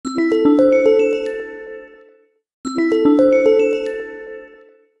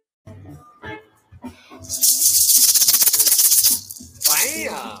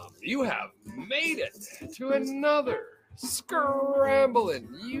to another Scrambling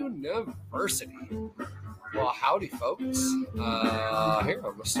University. Well, howdy, folks. Here, I'm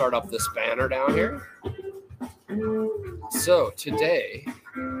going to start up this banner down here. So, today,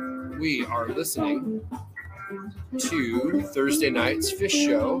 we are listening to Thursday night's Fish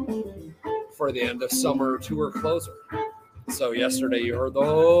Show for the end of summer tour closer. So, yesterday, you heard the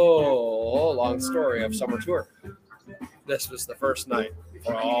whole long story of summer tour. This was the first night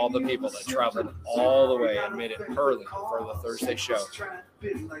for all the people that traveled all the way and made it early for the Thursday show.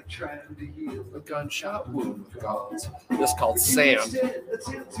 A gunshot wound with gods. This called Sand. A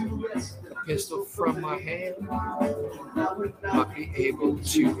pistol from my hand. Not be able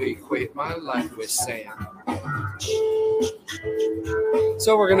to equate my life with sand.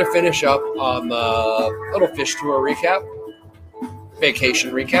 So we're going to finish up on the little fish tour recap.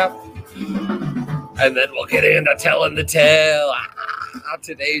 Vacation recap. And then we'll get into telling the tale.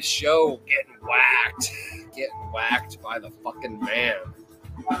 Today's show, getting whacked by the fucking man.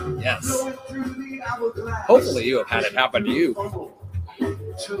 Yes. Hopefully you have had it happen to you.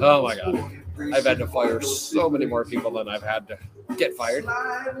 Oh my God. I've had to fire so many more people than I've had to get fired.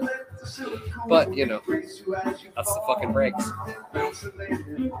 But, you know, that's the fucking breaks.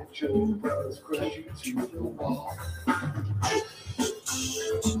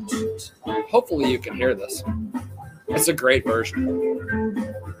 Hopefully you can hear this. It's a great version.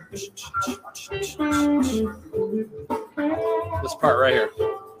 This part right here.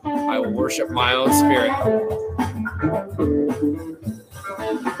 I will worship my own spirit.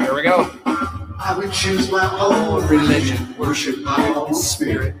 Here we go. I would choose my own religion, worship my own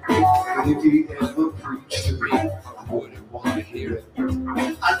spirit. But if he ever preached to me, I wouldn't want to hear it.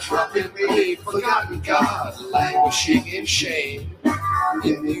 I dropped in me, forgotten God, languishing in shame.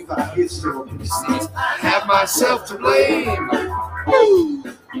 And if I hit stormy seas, I have myself to blame. Woo!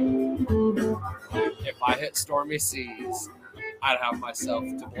 If I hit stormy seas, I'd have myself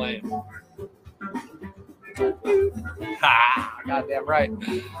to blame. Ha! Goddamn right.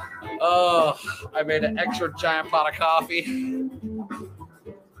 Oh, I made an extra giant pot of coffee.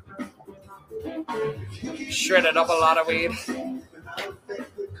 Shredded up a lot of weed.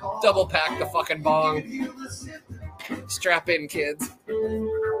 Double packed the fucking bong. Strap in, kids.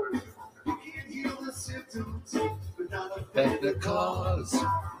 Affect the cause.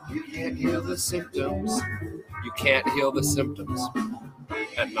 You can't heal the symptoms. You can't heal the symptoms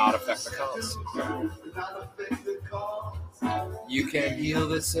and not affect the cause. You can heal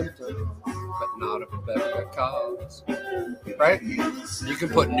the symptom, but not affect the cause. Right? You can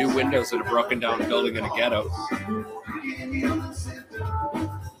put new windows in a broken down building in a ghetto.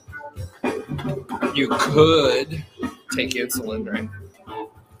 You could take insulin, right?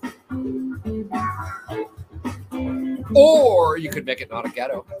 Or you could make it not a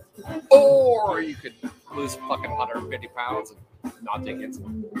ghetto. Or you could lose fucking 150 pounds and not take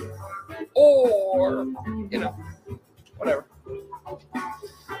insulin. Or, you know, whatever.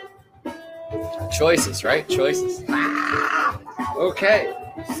 Choices, right? Choices. Okay,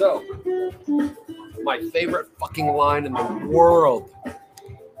 so my favorite fucking line in the world.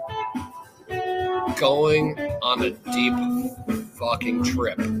 Going on a deep fucking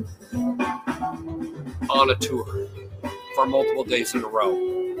trip on a tour for multiple days in a row.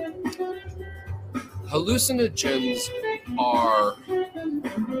 Hallucinogens are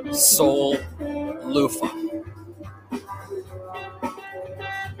soul loofah.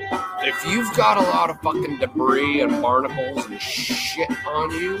 If you've got a lot of fucking debris and barnacles and shit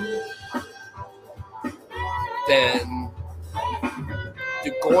on you, then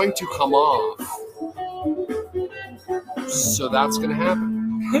they're going to come off. So that's going to happen.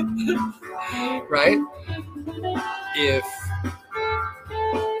 Right? If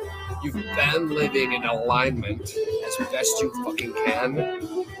you've been living in alignment as best you fucking can,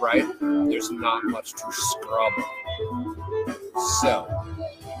 right? There's not much to scrub. So,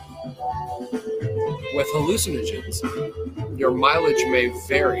 with hallucinogens, your mileage may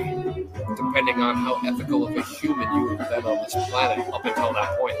vary depending on how ethical of a human you have been on this planet up until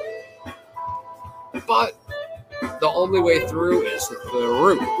that point. But the only way through is the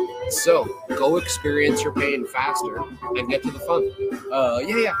route. So, go experience your pain faster and get to the fun.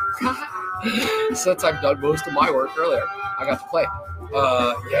 Since I've done most of my work earlier, I got to play.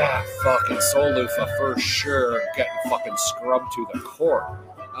 Fucking Soul Loofah for sure. Getting fucking scrubbed to the core.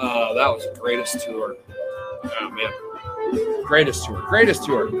 That was the greatest tour. Oh, man. Greatest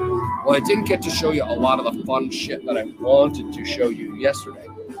tour. Well, I didn't get to show you a lot of the fun shit that I wanted to show you yesterday.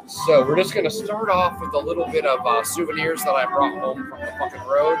 So we're just going to start off with a little bit of souvenirs that I brought home from the fucking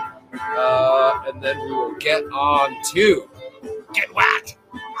road. And then we will get on to Get Whacked.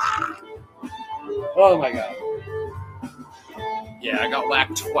 Oh my god. Yeah, I got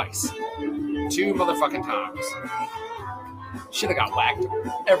whacked twice. 2 motherfucking times. Should have got whacked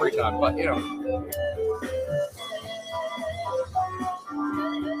every time, but you know.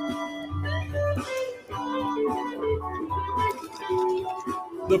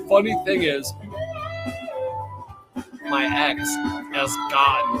 The funny thing is, my ex has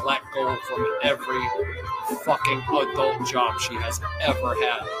gotten let go from every fucking adult job she has ever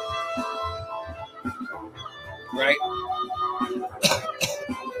had. Right?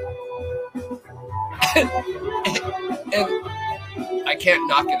 And I can't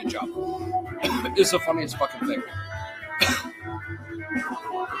not get a job. It's the funniest fucking thing.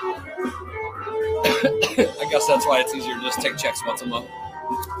 I guess that's why it's easier to just take checks once a month.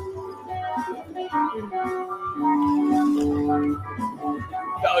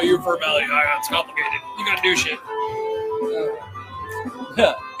 Value for value. It's complicated. You gotta do shit.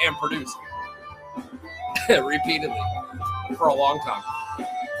 And produce. Repeatedly. For a long time.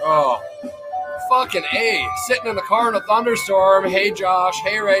 Oh. Fucking A. Sitting in the car in a thunderstorm. Hey, Josh.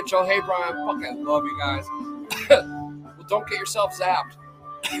 Hey, Rachel. Hey, Brian. Fucking love you guys. Well, don't get yourself zapped.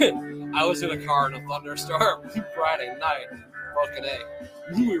 I was in a car in a thunderstorm Friday night. Fucking A.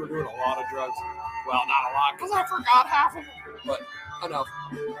 We were doing a lot of drugs. Well, not a lot, because I forgot half of them. But enough.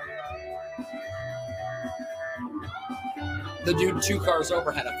 The dude 2 cars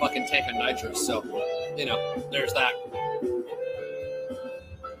over had a fucking tank of nitrous, so, you know, there's that.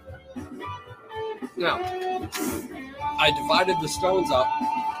 Now, I divided the stones up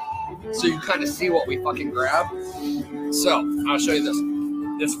so you kind of see what we fucking grab. So, I'll show you this.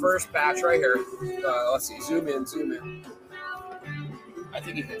 This first batch right here, let's see, zoom in. I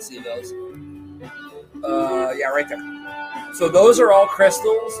think you can see those. Yeah, right there. So those are all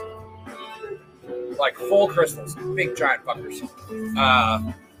crystals, like full crystals, big giant fuckers.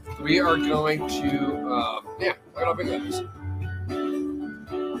 We are going to, yeah, look at how big that is.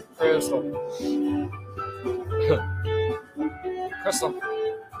 Crystal. Crystal.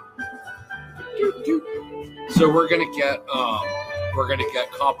 So we're gonna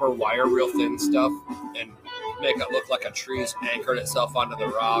get copper wire, real thin stuff, and make it look like a tree's anchored itself onto the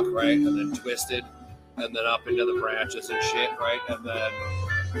rock, right? And then twisted, and then up into the branches and shit, right? And then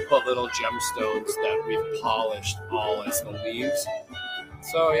put little gemstones that we've polished all as the leaves.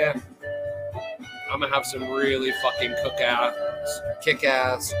 So yeah, I'm gonna have some really fucking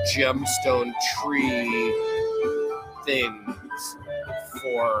kick-ass gemstone tree things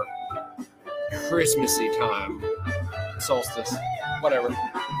for Christmassy time, solstice, whatever.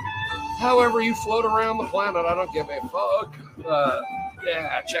 However you float around the planet, I don't give a fuck.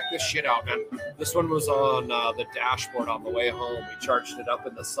 Yeah, check this shit out, man. This one was on the dashboard on the way home. We charged it up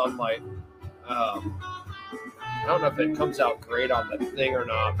in the sunlight. I don't know if it comes out great on the thing or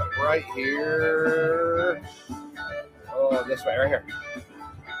not, but right here. Oh, this way, right here.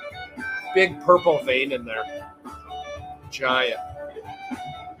 Big purple vein in there. Giant.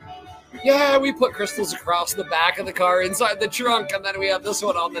 Yeah, we put crystals across the back of the car inside the trunk, and then we have this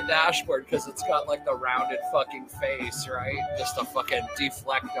one on the dashboard because it's got like the rounded fucking face, right? Just to fucking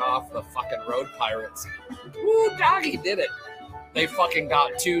deflect off the fucking road pirates. Woo, doggy did it. They fucking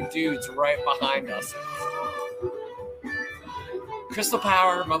got 2 dudes right behind us. Crystal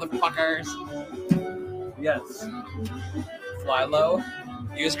power, motherfuckers. Yes. Fly low,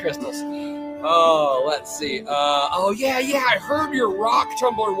 use crystals. Oh, let's see. Oh, yeah, I heard your rock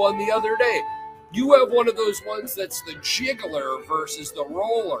tumbler one the other day. You have one of those ones that's the jiggler versus the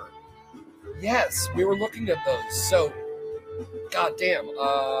roller. Yes, we were looking at those. So, goddamn.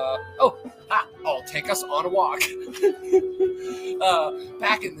 I'll take us on a walk.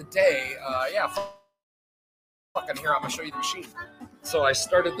 Back in the day, yeah, fucking here, I'm going to show you the machine. So I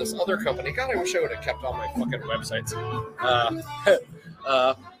started this other company. God, I wish I would have kept all my fucking websites.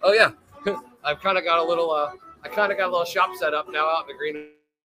 Oh, yeah. I've kind of got a little shop set up now out in the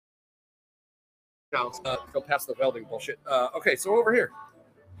greenhouse. Go past the welding bullshit. Okay, so over here,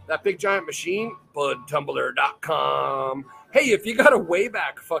 that big giant machine, budtumbler.com. Hey, if you got a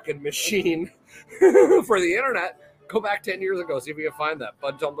Wayback fucking machine for the internet, go back 10 years ago, see if you can find that,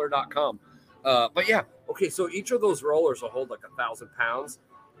 budtumbler.com. But yeah, okay, so each of those rollers will hold like 1,000 pounds.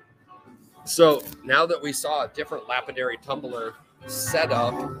 So now that we saw a different lapidary tumbler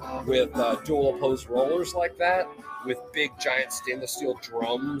setup with dual opposed rollers like that, with big giant stainless steel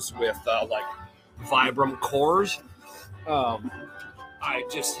drums with like Vibram cores, I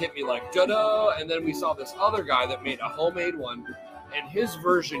just hit me like da-da, and then we saw this other guy that made a homemade one, and his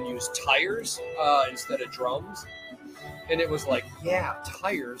version used tires instead of drums, and it was like, yeah,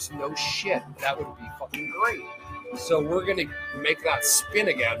 tires, no shit, that would be fucking great. So we're going to make that spin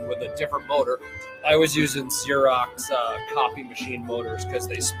again with a different motor. I was using Xerox copy machine motors because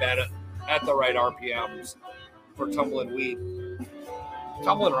they spin it at the right RPMs for tumbling weed.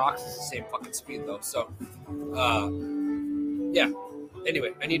 Tumbling rocks is the same fucking speed though. So, yeah.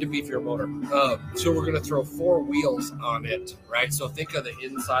 Anyway, I need a beefier motor. So we're going to throw 4 wheels on it, right? So think of the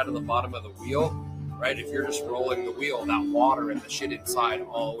inside of the bottom of the wheel, right? If you're just rolling the wheel, that water and the shit inside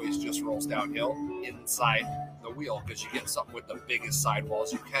always just rolls downhill inside the wheel because you get something with the biggest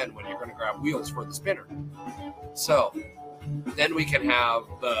sidewalls you can when you're going to grab wheels for the spinner. So then we can have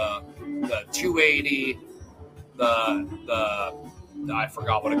the 280, the I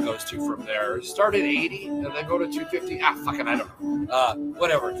forgot what it goes to from there. Start at 80 and then go to 250. Fucking, I don't know.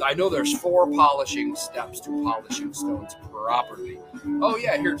 Whatever. I know there's 4 polishing steps to polishing stones properly. Oh,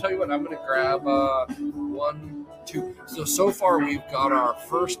 yeah. Here, tell you what. I'm going to grab 1, 2. So far, we've got our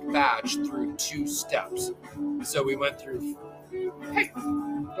first batch through 2 steps. So we went through. Hey,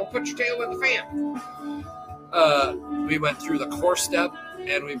 don't put your tail in the fan. We went through the core step,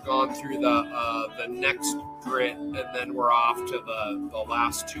 and we've gone through the next grit, and then we're off to the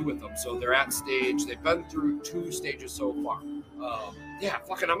last 2 with them. So they're at stage. They've been through 2 stages so far. Yeah,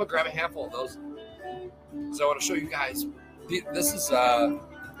 fucking, I'm gonna grab a handful of those. So I want to show you guys. This is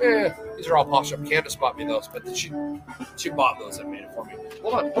these are all polished up. Candace bought me those, but she bought those and made it for me.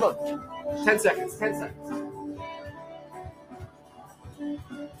 Hold on. 10 seconds. 10 seconds.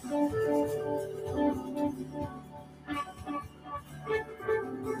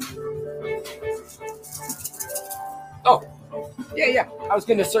 Oh, yeah. I was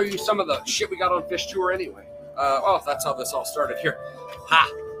going to show you some of the shit we got on Fish Tour anyway. That's how this all started here.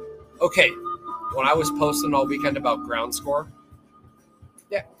 Okay. When I was posting all weekend about ground score,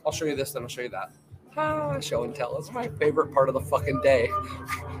 yeah, I'll show you this, then I'll show you that. Show and tell is my favorite part of the fucking day.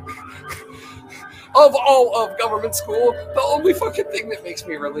 Of all of government school, the only fucking thing that makes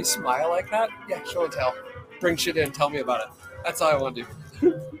me really smile like that, yeah, show and tell. Bring shit in, tell me about it. That's all I want to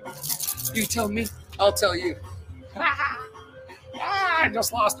do. You tell me, I'll tell you. I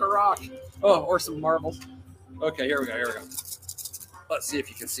just lost a rock. Oh, or some marbles. Okay, here we go. Let's see if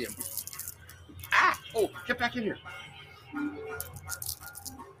you can see them. Oh, get back in here.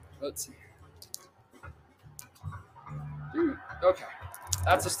 Let's see. Dude, okay.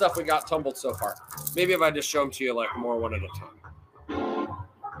 That's the stuff we got tumbled so far. Maybe if I just show them to you like more one at a time.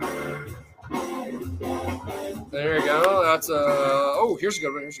 There you go. That's here's a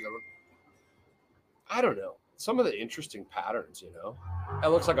good one. I don't know. Some of the interesting patterns, you know. It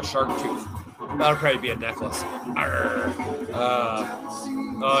looks like a shark tooth. That'll probably be a necklace.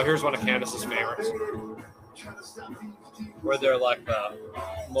 Here's one of Candace's favorites. Where they're like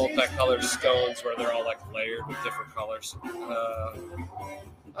multicolored stones where they're all like layered with different colors. We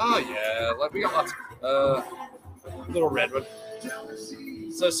got lots. Little red one.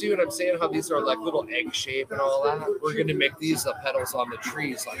 So see what I'm saying? How these are like little egg shape and all that? We're going to make these the petals on the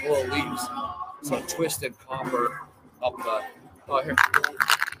trees like little leaves. So twisted copper up the... Oh, here.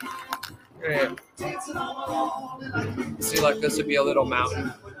 Yeah. See, like this would be a little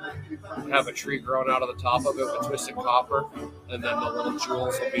mountain. Have a tree growing out of the top of it with twisted copper, and then the little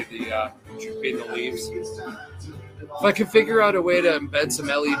jewels will be the leaves. If I can figure out a way to embed some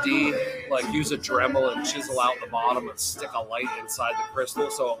LED, like use a Dremel and chisel out the bottom and stick a light inside the crystal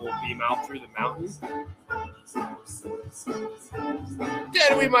so it will beam out through the mountain,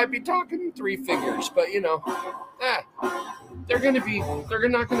 then we might be talking 3 figures. But you know, they're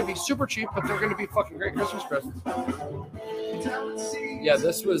not gonna be super cheap, but they're gonna be fucking great Christmas presents. Yeah,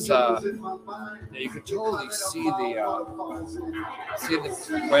 this was you could totally see the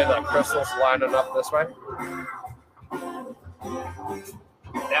way the crystals lining up this way.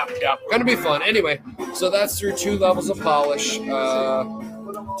 Yeah, gonna be fun. Anyway, so that's through 2 levels of polish, 2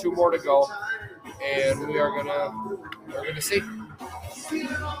 more to go, and we're gonna see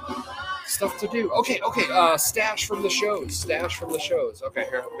stuff to do. Okay. Stash from the shows. Okay,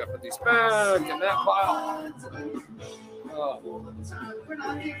 here I'm gonna put these back in that pile.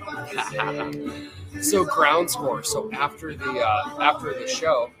 So ground score. So after the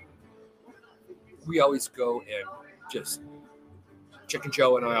show, we always go and just Chicken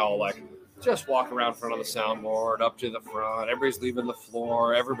Joe and I all like just walk around in front of the soundboard up to the front. Everybody's leaving the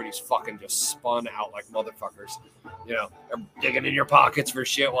floor. Everybody's fucking just spun out like motherfuckers. You know, they're digging in your pockets for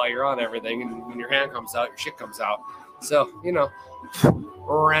shit while you're on everything, and when your hand comes out, your shit comes out. So, you know,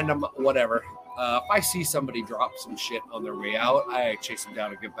 random whatever. If I see somebody drop some shit on their way out, I chase them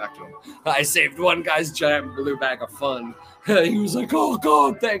down and give back to them. I saved one guy's giant blue bag of fun. He was like, "Oh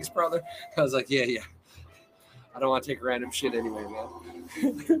God, thanks, brother." I was like, "Yeah. I don't want to take random shit anyway,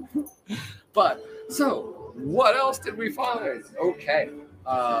 man." But so What else did we find? Okay.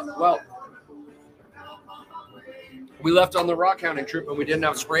 Well, we left on the rock counting trip and we didn't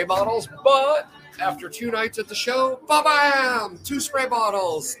have spray bottles, but after 2 nights at the show, ba-bam! 2 spray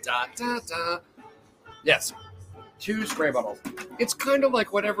bottles. Da, da, da. Yes, 2 spray bottles. It's kind of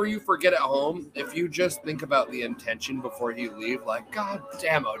like whatever you forget at home. If you just think about the intention before you leave, like, God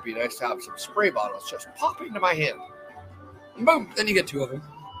damn, it would be nice to have some spray bottles just pop into my hand. Boom, then you get 2 of them.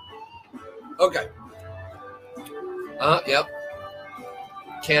 Okay. Yep.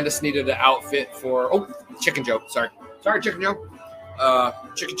 Candace needed an outfit for... Oh, Chicken Joe, sorry. Sorry, Chicken Joe.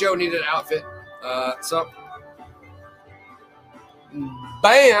 Chicken Joe needed an outfit. So...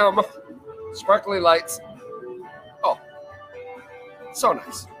 Bam! Sparkly lights. Oh. So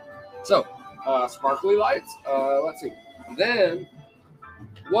nice. So, sparkly lights. Let's see. Then,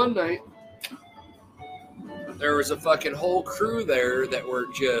 one night, there was a fucking whole crew there that were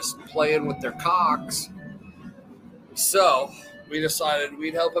just playing with their cocks. So, we decided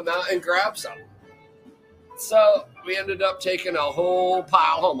we'd help them out and grab some. So, we ended up taking a whole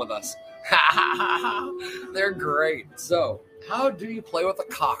pile home with us. They're great. So, how do you play with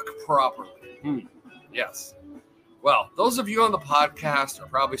a cock properly? Yes. Well, those of you on the podcast are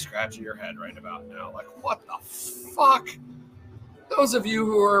probably scratching your head right about now. Like, what the fuck? Those of you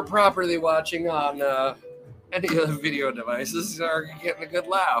who are properly watching on any of the video devices are getting a good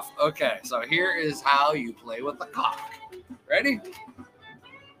laugh. Okay, so here is how you play with the cock. Ready?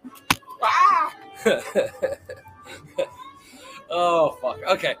 Ah! Oh, fuck.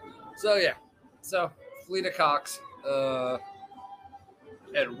 Okay, so yeah. So, fleet of cocks.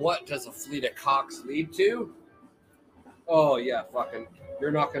 And what does a fleet of cocks lead to? Oh, yeah, fucking.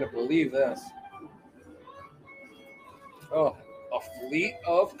 You're not going to believe this. Oh, a fleet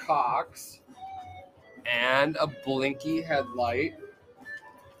of cocks and a blinky headlight.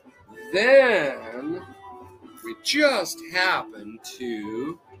 Then we just happened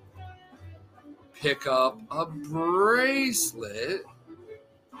to pick up a bracelet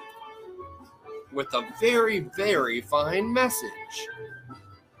with a very, very fine message.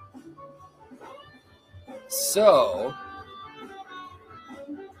 So,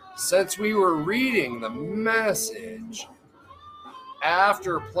 since we were reading the message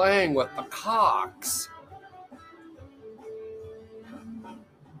after playing with the cocks,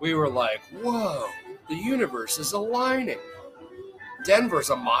 we were like, whoa, the universe is aligning. Denver's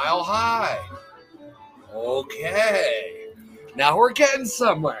a mile high. Okay, now we're getting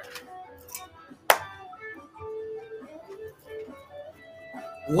somewhere.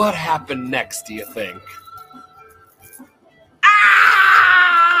 What happened next, do you think?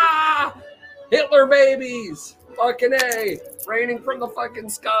 Ah! Hitler babies! Fucking A! Raining from the fucking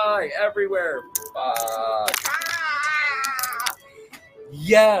sky everywhere. Fuck. Ah!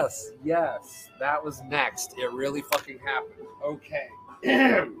 Yes, that was next. It really fucking happened. Okay.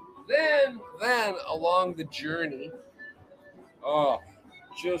 Then along the journey,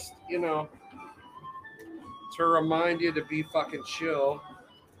 just, to remind you to be fucking chill.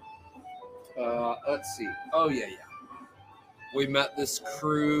 Let's see. Oh, yeah. We met this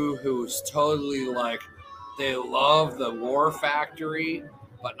crew who's totally like, they love the War Factory,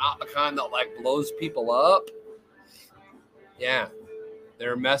 but not the kind that like blows people up. Yeah,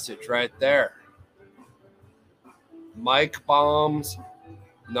 their message right there. Mic bombs,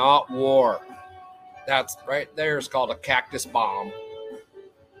 not war. That's right there is called a cactus bomb.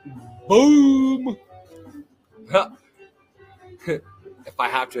 Boom! If I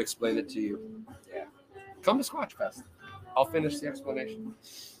have to explain it to you, yeah. Come to Squatch Fest. I'll finish the explanation.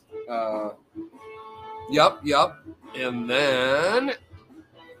 Yup. And then,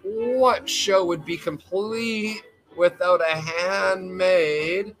 what show would be complete without a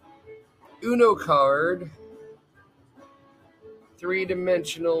handmade Uno card,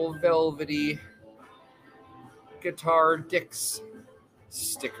 3-dimensional velvety guitar dicks,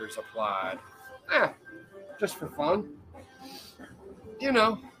 stickers applied? Just for fun.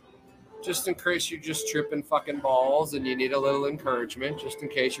 Just in case you're just tripping fucking balls and you need a little encouragement, just in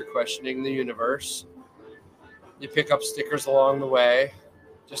case you're questioning the universe. You pick up stickers along the way,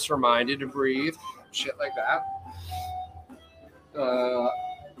 just remind you to breathe, shit like that.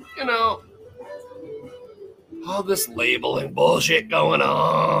 All this labeling bullshit going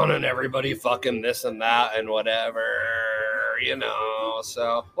on and everybody fucking this and that and whatever,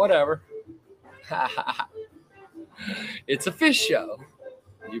 so whatever. It's a fish show.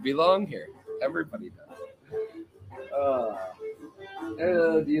 You belong here. Everybody does.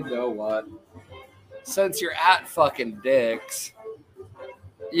 And you know what? Since you're at fucking dicks,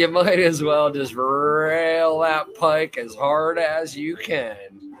 you might as well just rail that pike as hard as you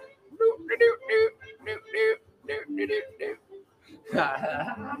can.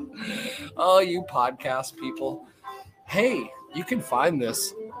 Oh, you podcast people. Hey, you can find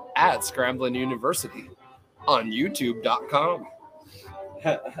this at Scramblin' University on youtube.com.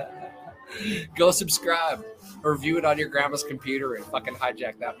 Go subscribe or view it on your grandma's computer and fucking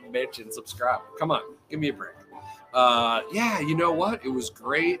hijack that bitch and subscribe. Come on, give me a break. Yeah, you know what? It was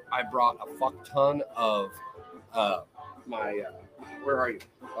great. I brought a fuck ton of my where are you?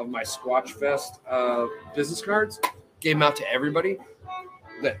 Of my Squatch Fest business cards. Gave them out to everybody.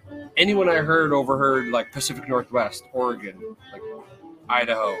 That anyone I heard overheard, like Pacific Northwest, Oregon, like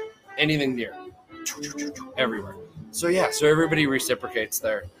Idaho, anything near, everywhere. So yeah, so everybody reciprocates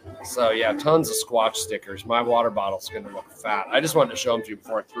there. So yeah, tons of Squatch stickers. My water bottle's gonna look fat. I just wanted to show them to you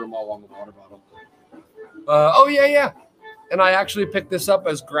before I threw them all on the water bottle. Oh yeah. And I actually picked this up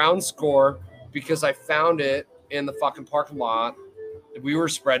as ground score because I found it in the fucking parking lot. We were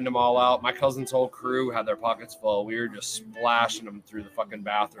spreading them all out. My cousin's whole crew had their pockets full. We were just splashing them through the fucking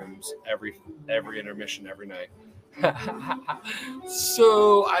bathrooms every intermission, every night.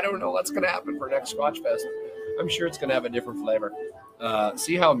 So I don't know what's going to happen for next Squatch Fest. I'm sure it's going to have a different flavor.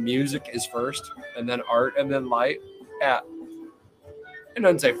 See how music is first, and then art, and then light? Yeah. It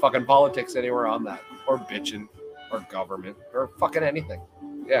doesn't say fucking politics anywhere on that, or bitching, or government, or fucking anything.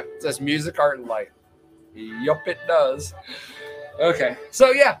 Yeah, it says music, art, and light. Yup, it does. Okay,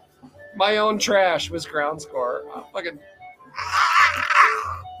 so yeah, my own trash was ground score. Fucking.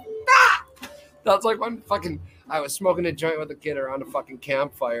 That's like when fucking I was smoking a joint with a kid around a fucking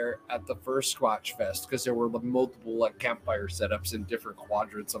campfire at the first Squatch Fest because there were multiple like campfire setups in different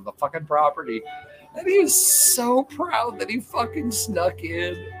quadrants of the fucking property, and he was so proud that he fucking snuck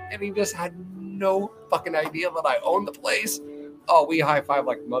in, and he just had no fucking idea that I owned the place. Oh, we high five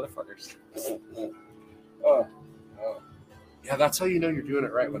like motherfuckers. Yeah, that's how you know you're doing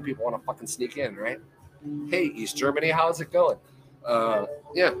it right, when people want to fucking sneak in, right? Hey, East Germany, how's it going?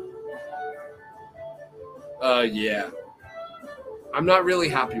 Yeah. Yeah. I'm not really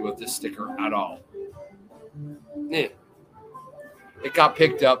happy with this sticker at all. Yeah. It got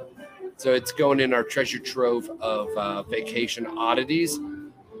picked up, so it's going in our treasure trove of vacation oddities.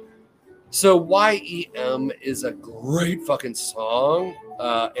 So YEM is a great fucking song,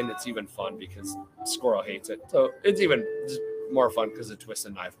 and it's even fun because Squirrel hates it. So it's even more fun because of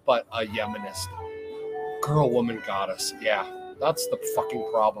Twisted Knife. But a Yemenist girl, woman, goddess. Yeah, that's the fucking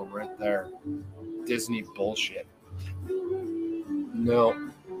problem right there. Disney bullshit.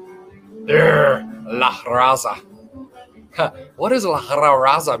 No. La Raza. What does La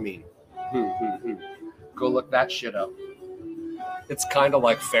Raza mean? Go look that shit up. It's kind of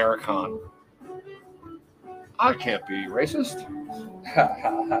like Farrakhan. I can't be racist.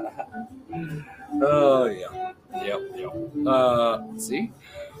 Oh, yeah. Yep. See?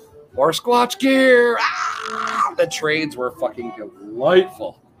 More Squatch gear. Ah! The trades were fucking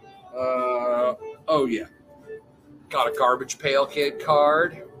delightful. Oh, yeah. Got a Garbage Pail Kid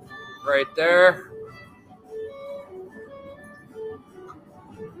card right there.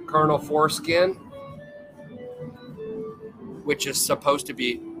 Colonel Foreskin, which is supposed to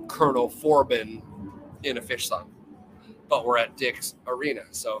be Colonel Forbin in a fish song. But we're at Dick's Arena,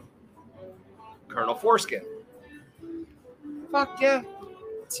 so Colonel Foreskin. Fuck yeah.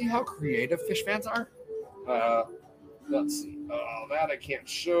 See how creative fish fans are? Let's see. Oh, that I can't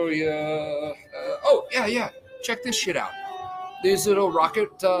show you. Oh, yeah. Check this shit out. These little rocket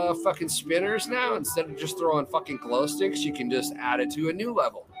fucking spinners now, instead of just throwing fucking glow sticks, you can just add it to a new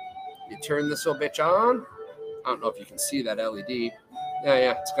level. You turn this little bitch on. I don't know if you can see that LED.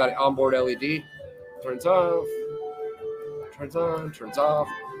 Yeah, it's got an onboard LED. Turns off. Turns on, turns off.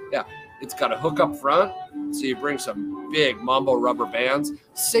 Yeah, it's got a hook up front. So you bring some big Mambo rubber bands.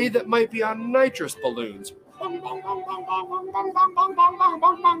 Say that might be on nitrous balloons.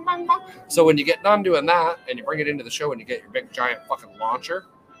 So when you get done doing that and you bring it into the show and you get your big giant fucking launcher,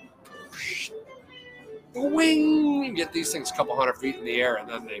 wing, you get these things a couple hundred feet in the air, and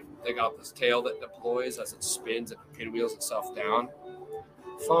then they got this tail that deploys as it spins and pinwheels itself down.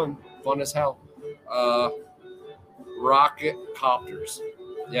 Fun as hell. Rocket copters,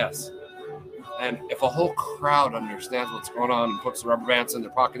 yes. And if a whole crowd understands what's going on and puts the rubber bands in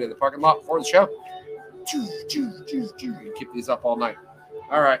their pocket in the parking lot before the show, you keep these up all night.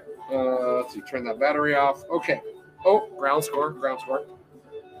 All right, let's see, turn that battery off. Okay. Oh, ground score.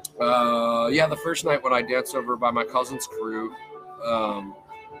 Yeah, the first night when I danced over by my cousin's crew,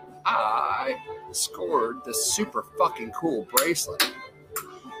 I scored this super fucking cool bracelet.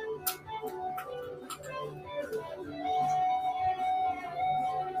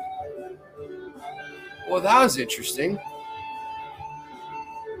 Well, that was interesting.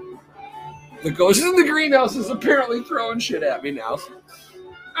 The ghost in the greenhouse is apparently throwing shit at me now.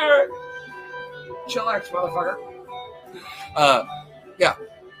 All right. Chillax, motherfucker. Yeah.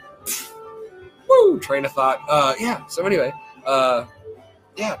 Woo, train of thought. Yeah, so anyway,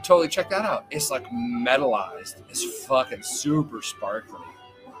 yeah, totally check that out. It's like metallized. It's fucking super sparkly.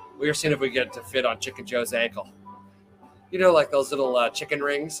 We were seeing if we get it to fit on Chicken Joe's ankle. You know, like those little chicken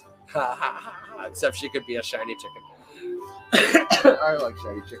rings? Except she could be a shiny chicken. I like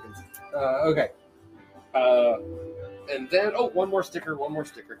shiny chickens. Okay. And then, one more sticker.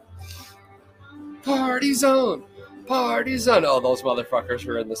 Party zone. Oh, those motherfuckers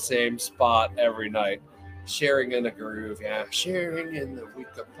were in the same spot every night. Sharing in a groove, yeah. Sharing in the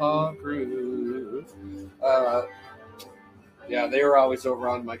Weekapaw groove. Yeah, they were always over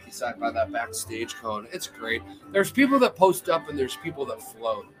on Mikey's side by that backstage cone. It's great. There's people that post up and there's people that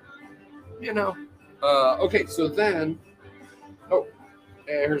float. You know. Okay, so then... Oh,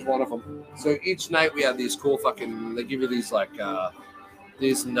 here's one of them. So each night we have these cool fucking... They give you these, like,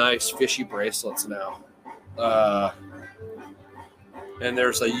 these nice fishy bracelets now. And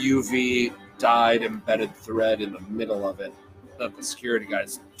there's a UV dyed embedded thread in the middle of it that the security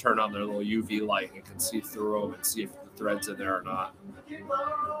guys turn on their little UV light and can see through them and see if the thread's in there or not. You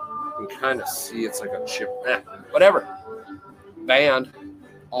can kind of see it's like a chip. Whatever. Band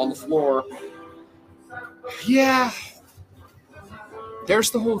on the floor. Yeah.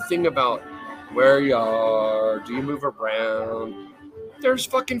 There's the whole thing about where you are. Do you move around? There's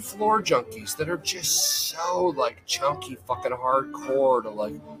fucking floor junkies that are just so, like, chunky, fucking hardcore to,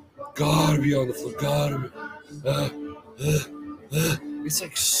 like, gotta be on the floor, gotta be. It's,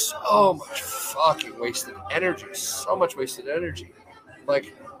 like, so much fucking wasted energy. So much wasted energy.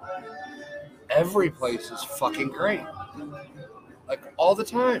 Like, every place is fucking great. Like, all the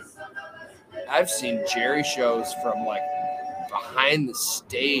time. I've seen Jerry shows from, like, behind the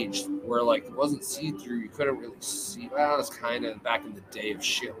stage where, like, it wasn't see-through. You couldn't really see. Well, it was kind of back in the day of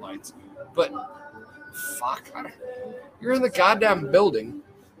shit lights. But, fuck. You're in the goddamn building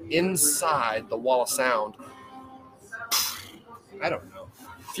inside the wall of sound. I don't know.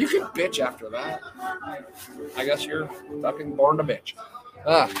 If you can bitch after that, I guess you're fucking born to bitch.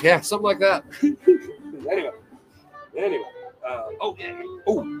 Yeah, something like that. Anyway.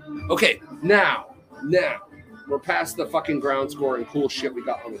 Okay. Now. We're past the fucking ground score and cool shit we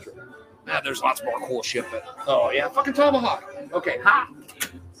got on the trip. There's lots more cool shit, but fucking tomahawk. Okay, ha.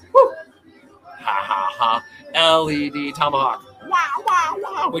 Woo. Ha. LED tomahawk.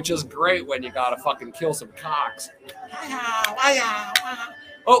 Wow. Which is great when you gotta fucking kill some cocks.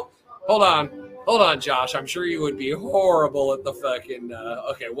 Oh, hold on, Josh. I'm sure you would be horrible at the fucking.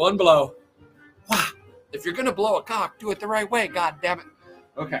 Okay, one blow. Wow. If you're gonna blow a cock, do it the right way. God damn it.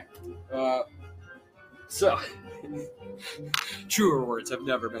 Okay. So, truer words have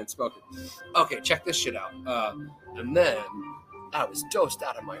never been spoken. Okay, check this shit out. And then I was dosed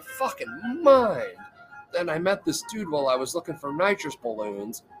out of my fucking mind. Then I met this dude while I was looking for nitrous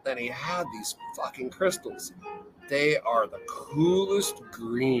balloons. Then he had these fucking crystals. They are the coolest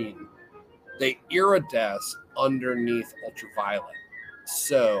green. They iridesce underneath ultraviolet.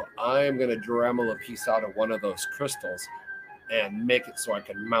 So I'm going to Dremel a piece out of one of those crystals and make it so I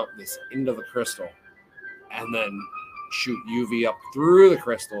can mount this into the crystal. And then shoot UV up through the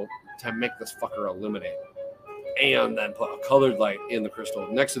crystal to make this fucker illuminate. And then put a colored light in the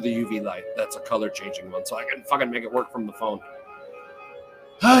crystal next to the UV light. That's a color changing one. So I can fucking make it work from the phone.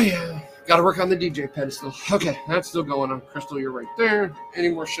 Oh, yeah. Got to work on the DJ pedestal. Okay, that's still going on. Crystal, you're right there. Any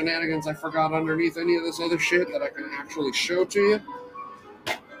more shenanigans I forgot underneath any of this other shit that I can actually show to you?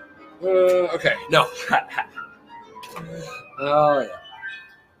 Okay, no. Oh, yeah.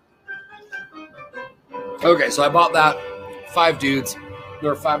 Okay, so I bought that. 5 dudes. They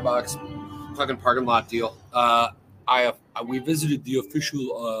were $5. Fucking parking lot deal. We visited the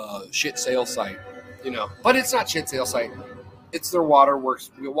official shit sale site, but it's not shit sale site. It's their Water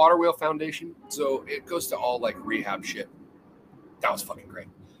Wheel Foundation. So it goes to all like rehab shit. That was fucking great.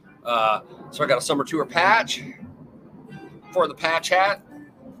 So I got a summer tour patch for the patch hat.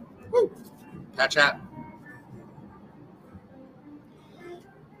 Woo! Patch hat.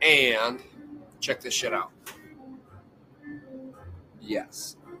 And check this shit out.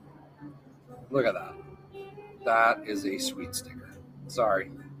 Yes. Look at that. That is a sweet sticker.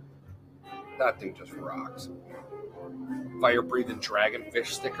 Sorry. That thing just rocks. Fire-breathing dragonfish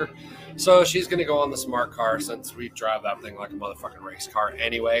sticker. So she's going to go on the smart car since we drive that thing like a motherfucking race car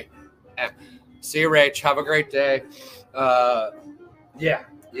anyway. See you, Rach. Have a great day. Yeah.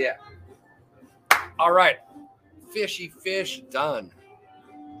 All right. Fishy fish done.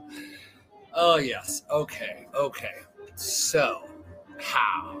 Oh, yes. Okay. So,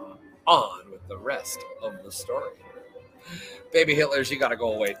 how? on with the rest of the story. Baby Hitlers, you gotta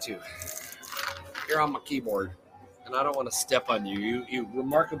go away too. You're on my keyboard, and I don't want to step on you. You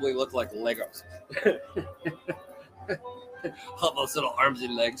remarkably look like Legos. All those little arms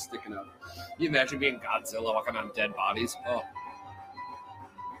and legs sticking out. You imagine being Godzilla walking on dead bodies? Oh.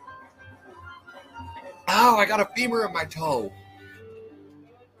 Ow, I got a femur in my toe.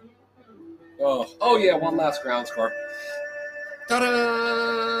 Oh yeah, one last ground score.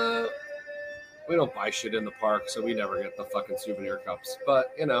 Ta-da! We don't buy shit in the park, so we never get the fucking souvenir cups.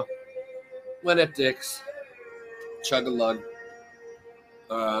 But, you know, when at Dick's, chug-a-lug.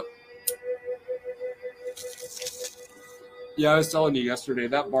 Yeah, I was telling you yesterday,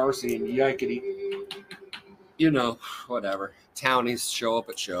 that bar scene, yikety. You know, whatever. Townies show up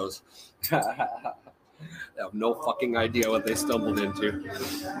at shows. They have no fucking idea what they stumbled into.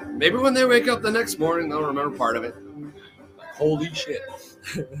 Maybe when they wake up the next morning, they'll remember part of it. Like, holy shit.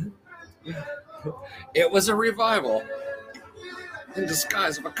 It was a revival in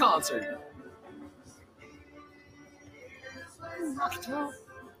disguise of a concert.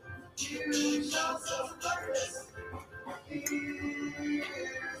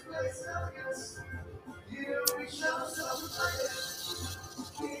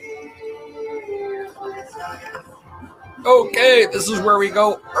 Okay, this is where we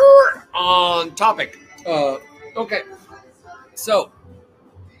go on topic. Okay, so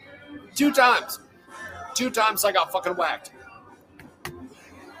two times I got fucking whacked.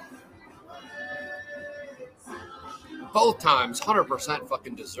 Both times, 100%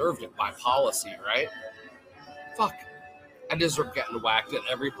 fucking deserved it by policy, right? Fuck. I deserve getting whacked at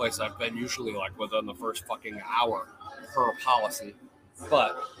every place I've been, usually like within the first fucking hour per policy.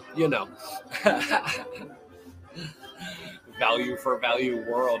 But, you know, value for value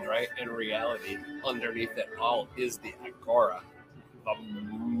world, right? In reality, underneath it all is the agora, the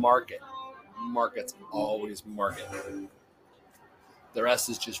market. Markets always market. The rest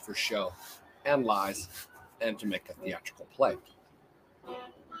is just for show and lies and to make a theatrical play.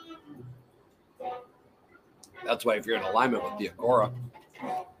 That's why if you're in alignment with the agora,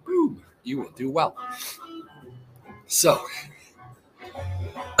 boom, you will do well. So,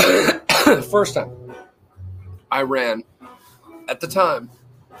 first time I ran, at the time,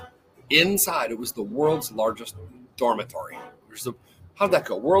 inside, it was the world's largest dormitory. How'd that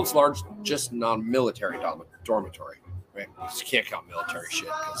go? World's largest non-military dormitory, right? You just can't count military shit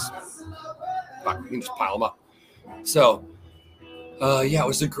because you can just pile them up. So, yeah, it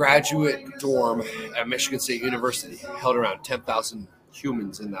was a graduate dorm at Michigan State University. Held around 10,000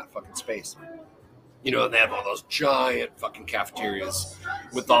 humans in that fucking space. You know, and they had one of those giant fucking cafeterias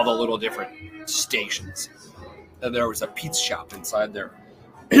with all the little different stations. And there was a pizza shop inside there.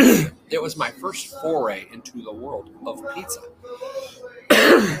 It was my first foray into the world of pizza.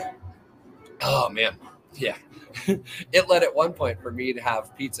 Oh, man. Yeah. It led at one point for me to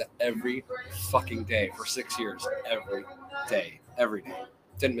have pizza every fucking day for 6 years. Every day.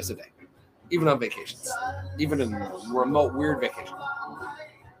 Didn't miss a day. Even on vacations. Even in remote, weird vacations.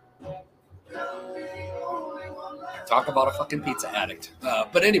 Talk about a fucking pizza addict.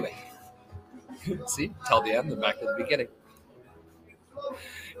 But anyway. See? Tell the end, then back to the beginning.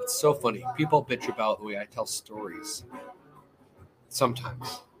 It's so funny. People bitch about the way I tell stories.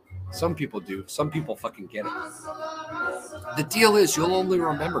 Sometimes. Some people do. Some people fucking get it. The deal is you'll only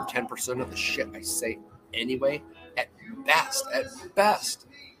remember 10% of the shit I say anyway. At best.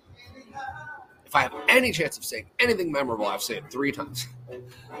 If I have any chance of saying anything memorable, I've said it 3 times.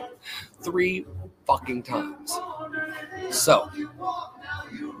 3 fucking times. So,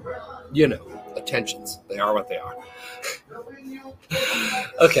 you know, attentions. They are what they are.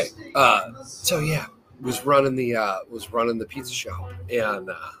 Okay. So yeah, was running the pizza shop, and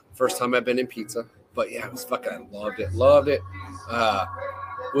first time I've been in pizza, but yeah, it was fucking, I loved it.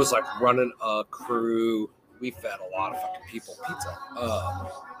 Was like running a crew. We fed a lot of fucking people pizza.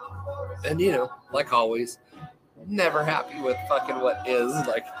 And you know, like always, never happy with fucking what is.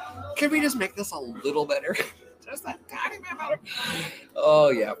 Like, can we just make this a little better? Just that tiny bit better. Oh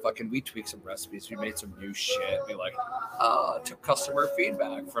yeah, fucking, we tweaked some recipes. We made some new shit. We like took customer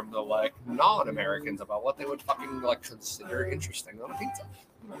feedback from the like non-Americans about what they would fucking like consider interesting on a pizza.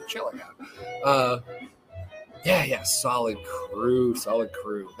 Chill out. Yeah, solid crew.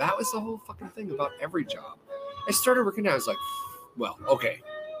 That was the whole fucking thing about every job. I started working out, I was like, well,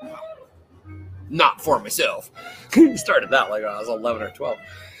 not for myself. Started that like when I was 11 or 12.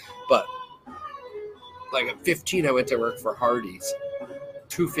 But like at 15, I went to work for Hardee's.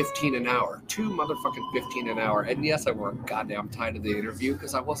 $2.15 an hour. $2 an hour. And yes, I worked goddamn tight of the interview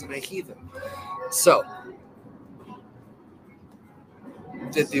because I wasn't a heathen. So,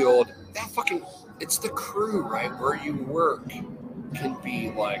 did the old, it's the crew, right? Where you work can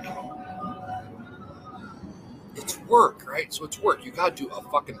be like, it's work, right? So it's work. You gotta do a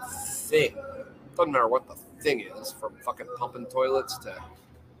fucking thing. Doesn't matter what the thing is, from fucking pumping toilets to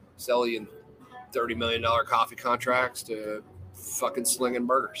selling $30 million coffee contracts to fucking slinging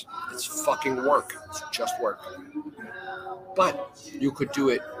burgers. It's fucking work. It's just work. But you could do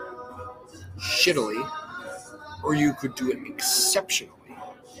it shittily, or you could do it exceptionally.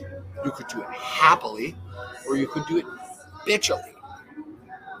 You could do it happily, or you could do it bitchily.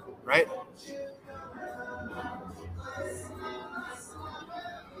 Right?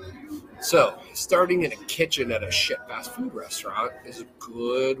 So, starting in a kitchen at a shit fast food restaurant is a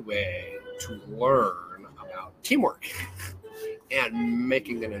good way to learn about teamwork and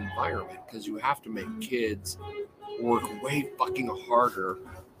making an environment, because you have to make kids work way fucking harder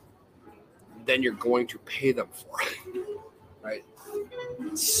than you're going to pay them for. Right?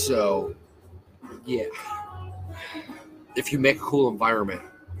 So, yeah. If you make a cool environment,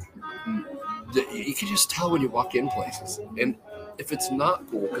 you can just tell when you walk in places. And if it's not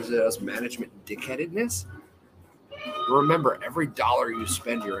cool because it has management dickheadedness, remember, every dollar you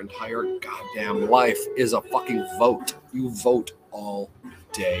spend your entire goddamn life is a fucking vote. You vote all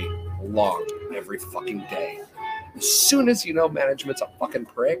day long, every fucking day. As soon as you know management's a fucking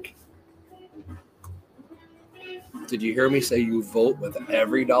prick, did you hear me say you vote with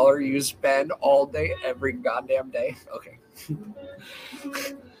every dollar you spend all day, every goddamn day? Okay.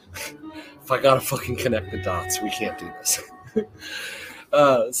 If I gotta fucking connect the dots, we can't do this.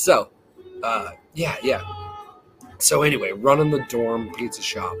 Yeah. So anyway, running the dorm pizza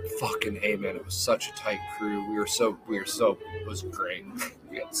shop, fucking hey man, it was such a tight crew. We were so, it was great.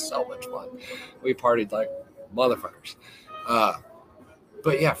 We had so much fun. We partied like motherfuckers.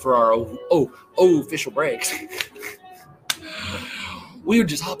 But yeah, for our official breaks, we would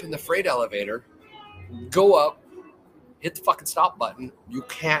just hop in the freight elevator, go up, hit the fucking stop button. You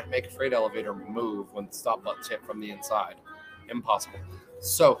can't make a freight elevator move when the stop button's hit from the inside. Impossible.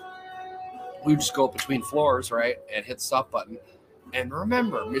 So we would just go between floors, right, and hit the stop button. And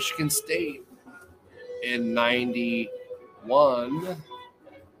remember, Michigan State in 91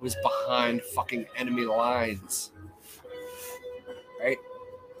 was behind fucking enemy lines, right?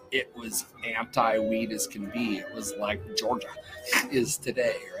 It was anti-weed as can be. It was like Georgia is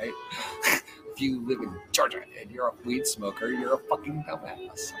today, right? If you live in Georgia and you're a weed smoker, you're a fucking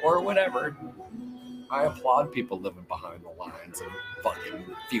dumbass or whatever. I applaud people living behind the lines and fucking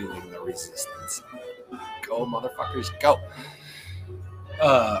fueling the resistance. Go, motherfuckers, go.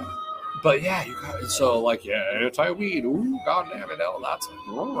 But yeah, you got so like, yeah, anti-weed. Ooh, goddamn it, hell, that's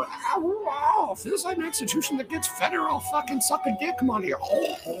if this is an institution that gets federal fucking sucking dick money.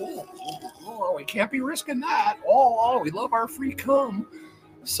 Oh, we can't be risking that. Oh, we love our free cum.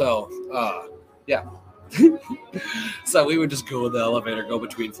 So, yeah. So we would just go in the elevator, go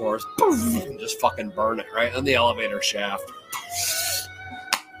between floors, and just fucking burn it right on the elevator shaft.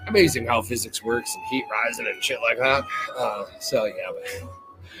 Amazing how physics works and heat rising and shit like that. So yeah, but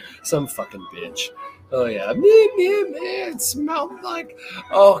some fucking bitch. Oh yeah, me, it smelled like.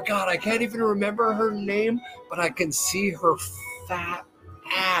 Oh god, I can't even remember her name, but I can see her fat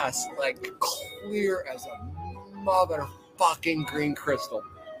ass like clear as a motherfucking green crystal.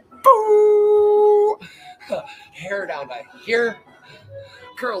 Boo! Hair down to here,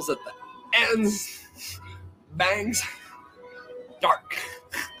 curls at the ends, bangs, dark,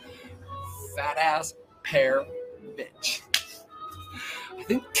 fat ass pear bitch. I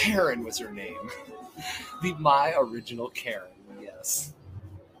think Karen was her name. My original Karen, yes.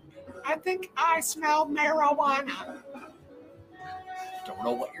 I think I smell marijuana. Don't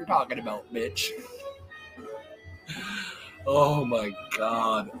know what you're talking about, bitch. Oh my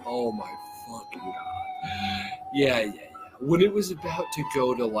god. Oh my fucking god. Yeah. When it was about to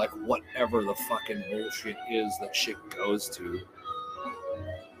go to like whatever the fucking bullshit is that shit goes to.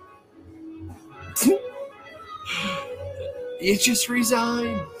 You just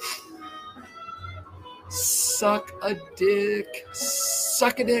resign. Suck a dick.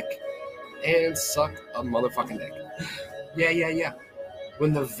 Suck a dick. And suck a motherfucking dick. Yeah.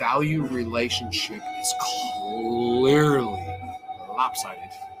 When the value relationship is clearly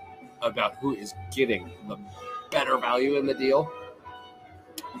lopsided about who is getting the better value in the deal,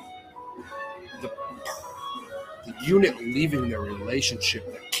 the unit leaving the relationship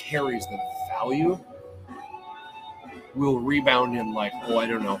that carries the value will rebound in like, 4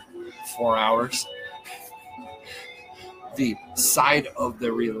 hours. The side of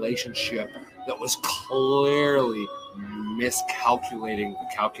the relationship that was clearly miscalculating the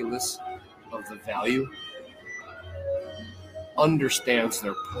calculus of the value understands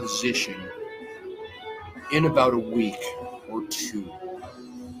their position in about a week or two.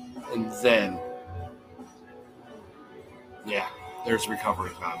 And then, yeah, there's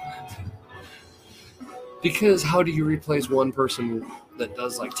recovery time. Because how do you replace one person that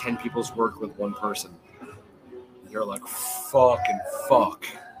does like 10 people's work with one person? You're like, fucking fuck.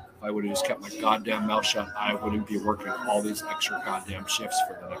 If I would have just kept my goddamn mouth shut, I wouldn't be working all these extra goddamn shifts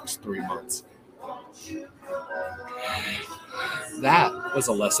for the next 3 months. That was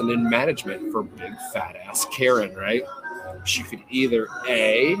a lesson in management for big fat ass Karen, right? She could either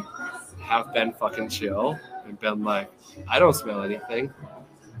A, have been fucking chill and been like, I don't smell anything.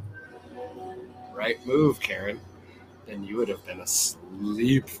 Right move, Karen. Then you would have been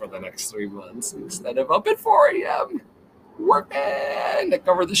asleep for the next 3 months instead of up at 4 a.m. working to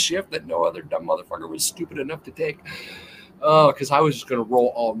cover the shift that no other dumb motherfucker was stupid enough to take. Oh, because I was just going to roll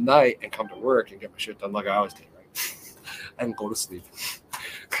all night and come to work and get my shit done like I always do, right? And go to sleep.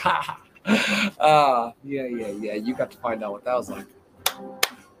 Yeah. You got to find out what that was like.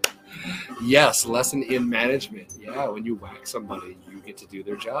 Yes, lesson in management. Yeah, when you whack somebody, you get to do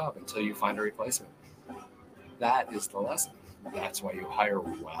their job until you find a replacement. That is the lesson. That's why you hire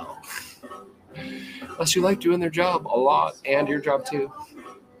well. Unless you like doing their job a lot and your job too.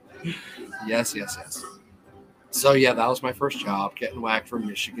 Yes. So yeah, that was my first job, getting whacked from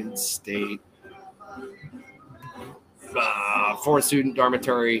Michigan State. Foreign student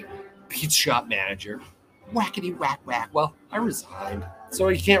dormitory, pizza shop manager. Whackety whack. Well, I resigned. So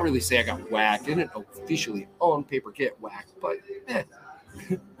you can't really say I got whacked. I didn't officially on paper get whacked, but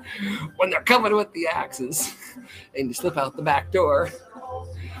when they're coming with the axes and you slip out the back door,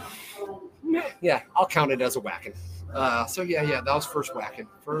 yeah, I'll count it as a whacking. So yeah, that was first whacking.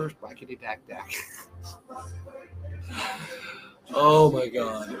 First whackety dack. Oh my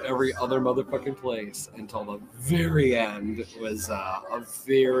God. Every other motherfucking place until the very end was a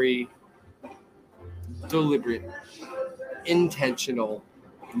very deliberate, intentional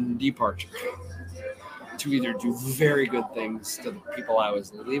departure to either do very good things to the people I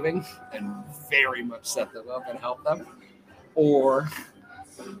was leaving and very much set them up and help them, or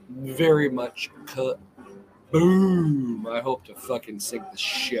very much boom, I hope to fucking sink the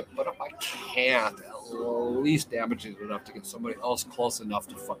ship. But if I can't, at least damage it enough to get somebody else close enough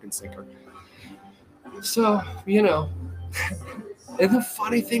to fucking sink her. So, and the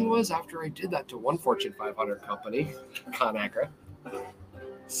funny thing was, after I did that to one Fortune 500 company, ConAgra,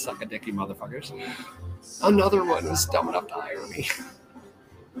 suck a dicky motherfuckers, another one was dumb enough to hire me.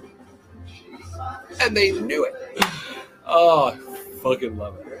 And they knew it. Oh, I fucking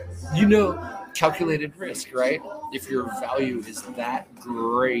love it. Calculated risk, right? If your value is that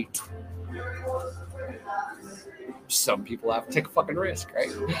great, some people have to take a fucking risk, right?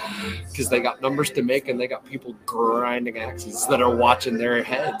 Because they got numbers to make and they got people grinding axes that are watching their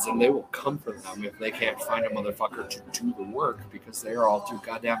heads, and they will come for them if they can't find a motherfucker to do the work because they are all too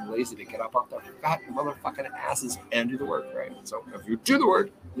goddamn lazy to get up off their fat motherfucking asses and do the work, right? So if you do the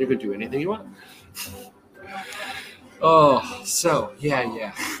work, you can do anything you want. Oh, so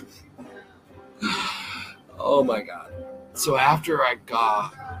yeah. Oh my God. So after I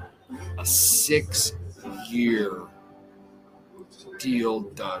got a 6-year deal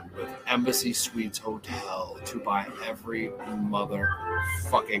done with Embassy Suites Hotel to buy every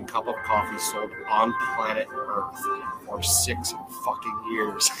motherfucking cup of coffee sold on planet Earth for 6 fucking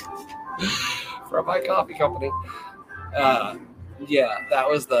years from my coffee company. Yeah, that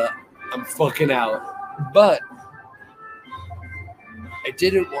was I'm fucking out. But I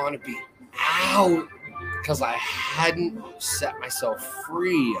didn't want to be out because I hadn't set myself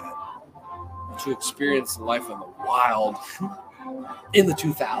free yet to experience life in the wild in the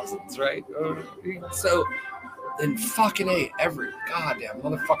 2000s, right? So then fucking A, every goddamn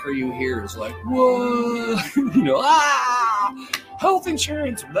motherfucker you hear is like, whoa, health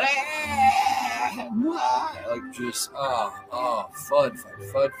insurance, blah, blah. Like just, FUD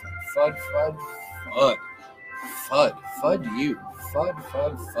you,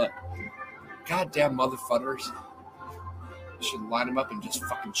 FUD. Goddamn motherfuckers. Should line them up and just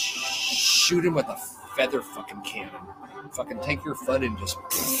fucking shoot him with a feather fucking cannon. Fucking take your FUD and just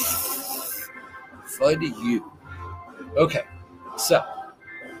FUD you. Okay, so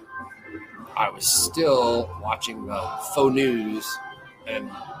I was still watching the faux news and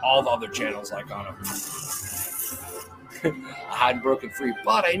all the other channels like on them. I hadn't broken free,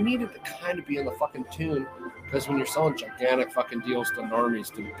 but I needed to kind of be in the fucking tune because when you're selling gigantic fucking deals to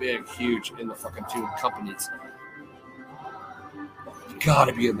normies, to big, huge in the fucking tune companies, you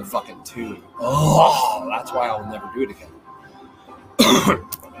gotta be in the fucking tune. Oh, that's why I'll never do it again.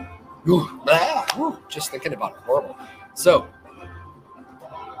 Just thinking about it, horrible. So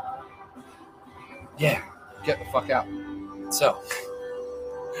yeah, get the fuck out. So,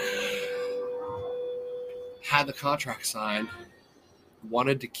 had the contract signed,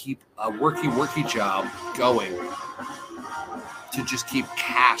 wanted to keep a worky job going to just keep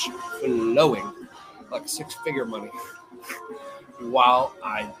cash flowing, like 6-figure money, while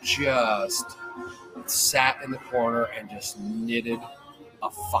I just sat in the corner and just knitted a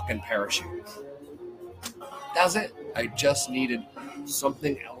fucking parachute. That's it. I just needed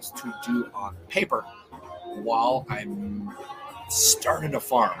something else to do on paper while I started a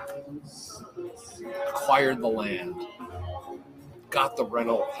farm, acquired the land, got the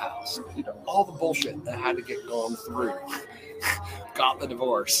rental house, all the bullshit that had to get gone through. Got the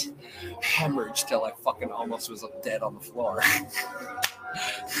divorce, hemorrhaged till I fucking almost was dead on the floor.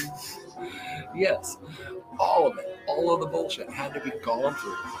 Yes, all of it, all of the bullshit had to be gone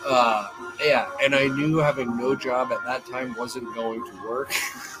through. Yeah, and I knew having no job at that time wasn't going to work.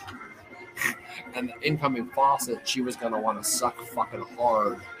 And the incoming faucet, she was going to want to suck fucking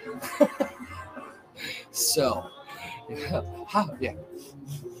hard. So, yeah.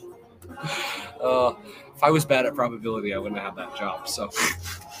 If I was bad at probability, I wouldn't have that job. So,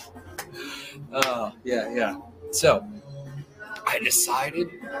 yeah. So, I decided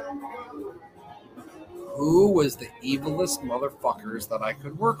who was the evilest motherfuckers that I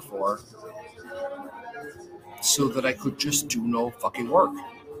could work for so that I could just do no fucking work.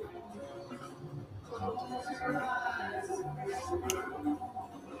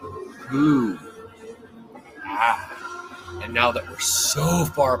 Who? And now that we're so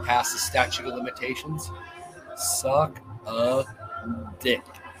far past the statute of limitations, suck a dick.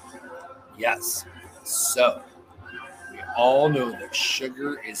 Yes. So, we all know that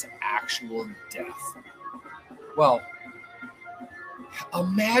sugar is actual death. Well,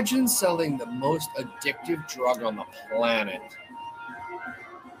 imagine selling the most addictive drug on the planet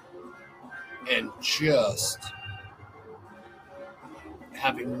and just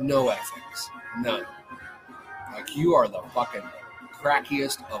having no ethics. None. Like, you are the fucking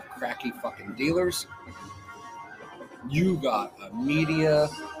crackiest of cracky fucking dealers. You got a media,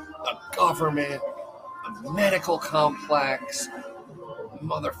 a government, a medical complex,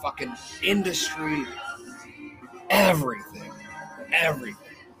 motherfucking industry, everything.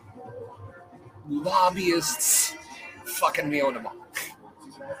 Lobbyists, fucking me on them all.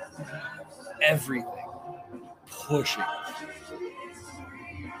 Everything. Pushing.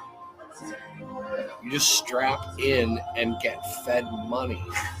 You just strap in and get fed money.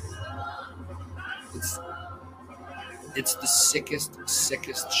 It's the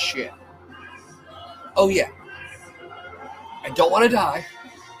sickest shit. Oh yeah. I don't want to die.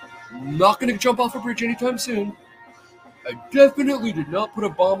 I'm not going to jump off a bridge anytime soon. I definitely did not put a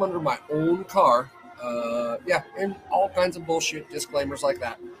bomb under my own car. Yeah, and all kinds of bullshit disclaimers like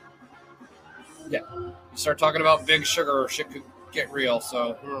that. Yeah. You start talking about big sugar, shit could get real,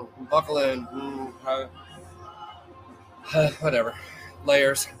 so buckle in. Whatever.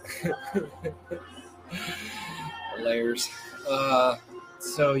 Layers. Layers.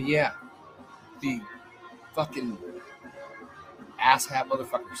 So yeah. The fucking asshat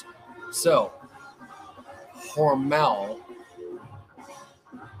motherfuckers. So, Hormel.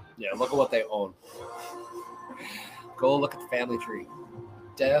 Yeah, look at what they own. Go look at the family tree.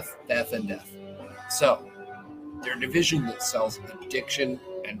 Death, and death. So, their division that sells addiction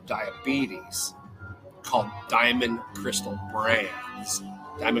and diabetes, called Diamond Crystal Brands.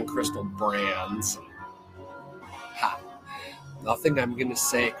 Diamond Crystal Brands. Ha. Nothing I'm going to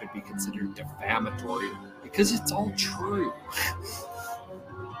say could be considered defamatory because it's all true.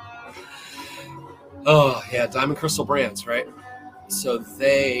 Oh, yeah, Diamond Crystal Brands, right? So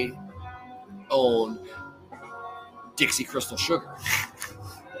they own Dixie Crystal Sugar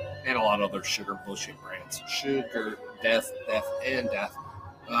and a lot of other sugar bullshit brands. Sugar, death, and death.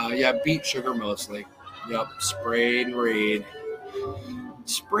 Yeah, beet sugar mostly. Yep, sprayed and Raid.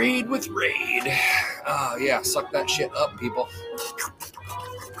 Sprayed with Raid. Yeah, suck that shit up, people.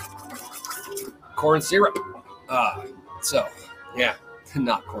 Corn syrup. So, yeah,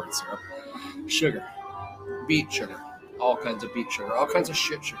 not corn syrup. Sugar. Beet sugar. All kinds of beet sugar. All kinds of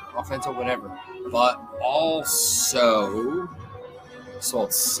shit sugar. All kinds of whatever. But also sold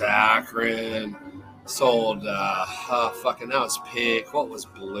saccharin. Sold, fucking, that was pig. What was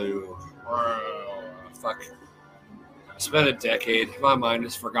blue? Fuck. It's been a decade. My mind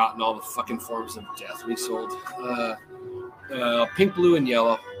has forgotten all the fucking forms of death we sold. Pink, blue, and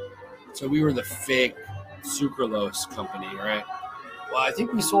yellow. So we were the fake sucralose company, right? Well, I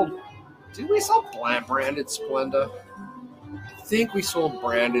think we sold... Did we sell branded Splenda? I think we sold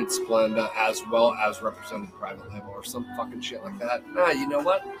branded Splenda as well as represented private label or some fucking shit like that. You know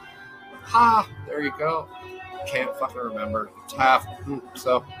what? Ha! There you go. Can't fucking remember. It's half.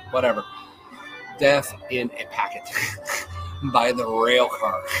 So, whatever. Death in a packet. By the rail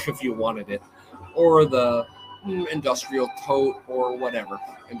car, if you wanted it. Or the industrial tote, or whatever.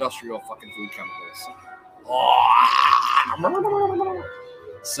 Industrial fucking food chemicals. Oh.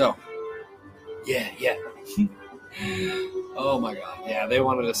 So, yeah. Oh my god. Yeah, they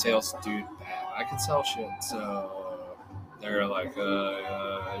wanted a sales dude bad. I can sell shit, so they're like,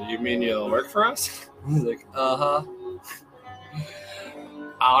 you mean you'll work for us? He's like, uh-huh.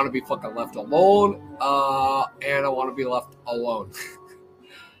 I want to be fucking left alone, and I want to be left alone.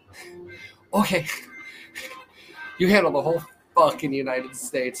 Okay. You handle the whole fucking United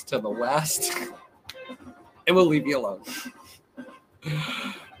States to the west, and we'll leave you alone.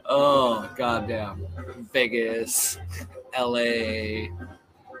 Oh, goddamn. Vegas, LA.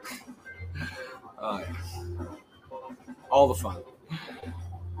 All the fun.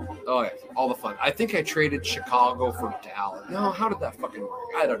 Oh, yeah. All the fun. I think I traded Chicago for Dallas. No, how did that fucking work?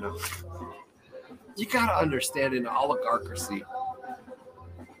 I don't know. You gotta understand, in oligarchy,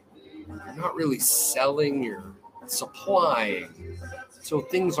 you're not really selling, you're supplying. So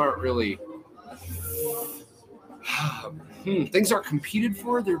things aren't really... things aren't competed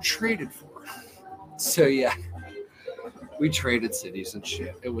for, they're traded for. So yeah, we traded cities and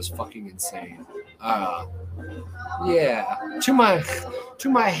shit. It was fucking insane. Yeah, to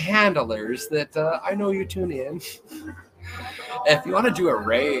my handlers that I know you tune in. If you want to do a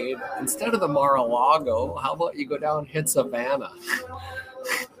raid, instead of the Mar-a-Lago, how about you go down and hit Savannah?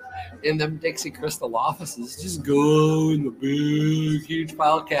 In them Dixie Crystal offices, just go in the big, huge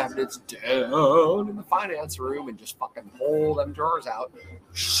file cabinets down in the finance room and just fucking pull them drawers out.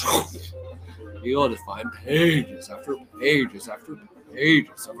 You'll just find pages after pages after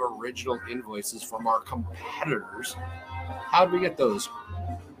pages of original invoices from our competitors. How'd we get those?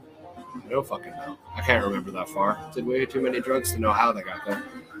 I don't fucking know. I can't remember that far. Did way too many drugs to know how they got there.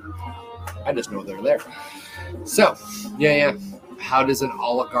 I just know they're there. So, yeah. How does an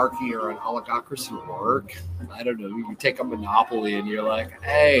oligarchy or an oligocracy work? I don't know. You take a monopoly and you're like,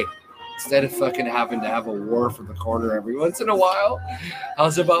 hey, instead of fucking having to have a war for the corner every once in a while,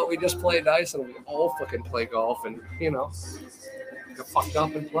 how's about we just play dice and we all fucking play golf and, get fucked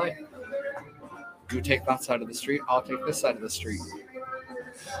up and play. You take that side of the street, I'll take this side of the street.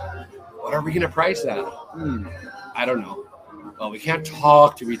 What are we going to price at? I don't know. Well, we can't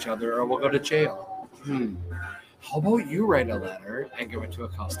talk to each other or we'll go to jail. How about you write a letter and give it to a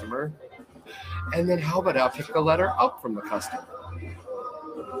customer? And then how about I'll pick the letter up from the customer?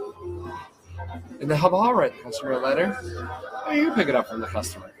 And then how about I'll write the customer a letter? And you pick it up from the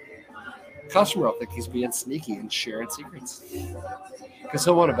customer. The customer will think he's being sneaky and sharing secrets. Because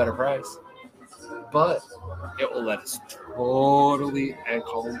he'll want a better price. But it will let us totally and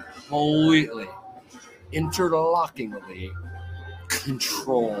completely, interlockingly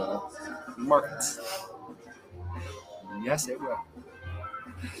control markets. Yes, it will.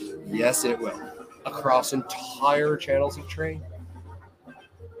 Yes, it will. Across entire channels of trade.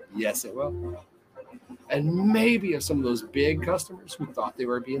 Yes, it will. And maybe if some of those big customers who thought they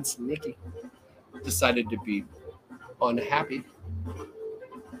were being sneaky decided to be unhappy,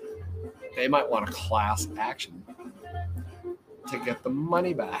 they might want a class action to get the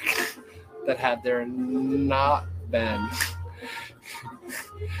money back that had there not been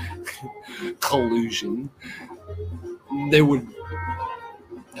collusion. They would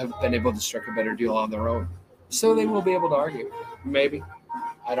have been able to strike a better deal on their own. So they will be able to argue. Maybe.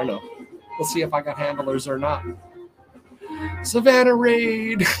 I don't know. We'll see if I got handlers or not. Savannah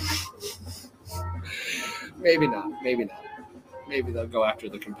raid. Maybe not. Maybe they'll go after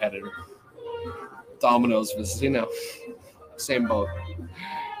the competitor. Domino's was, same boat.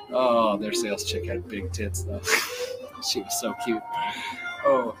 Oh, their sales chick had big tits, though. She was so cute.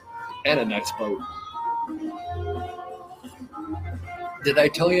 Oh, and a nice boat. Did I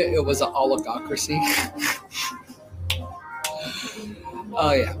tell you it was an oligocracy?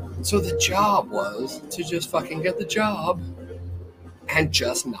 Oh, yeah. So the job was to just fucking get the job and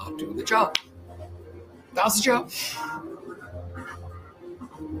just not do the job. That was the job.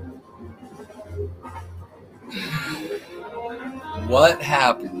 What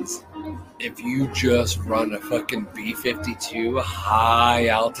happens if you just run a fucking B-52 high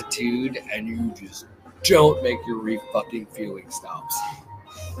altitude and you just don't make your fucking fueling stops?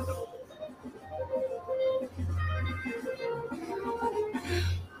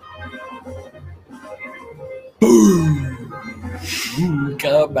 Boom!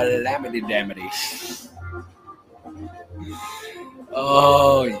 Calamity damity.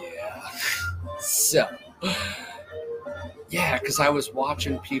 Oh, yeah. So, Yeah, because I was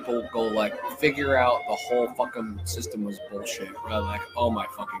watching people go like figure out the whole fucking system was bullshit. Right? Like, oh my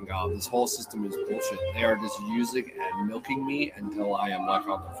fucking god, this whole system is bullshit. They are just using and milking me until I am like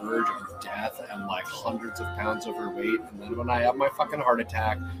on the verge of death and like hundreds of pounds overweight. And then when I have my fucking heart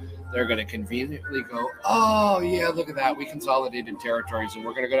attack, they're gonna conveniently go, oh yeah, look at that, we consolidated territories and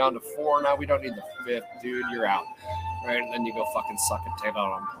we're gonna go down to 4 now. We don't need the 5th, dude. You're out. Right? And then you go fucking suck and take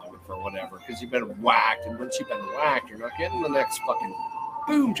on unemployment for whatever because you've been whacked. And once you've been whacked, you're not getting the next fucking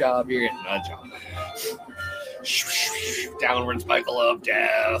boom job. You're getting a job. Downward cycle of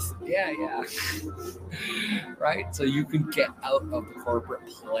death. Yeah. Right? So you can get out of the corporate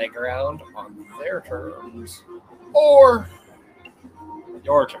playground on their terms or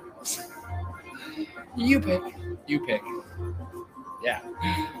your terms. You pick. Yeah.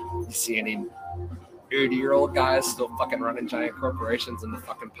 You see any 80-year-old guys still fucking running giant corporations in the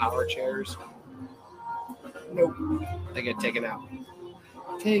fucking power chairs? Nope. They get taken out.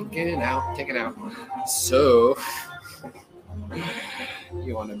 Taken out. So,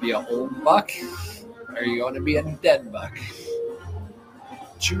 you want to be an old buck or you want to be a dead buck?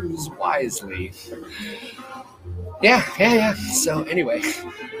 Choose wisely. Yeah. So, anyway.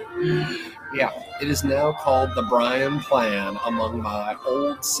 Yeah, it is now called the Brian Plan among my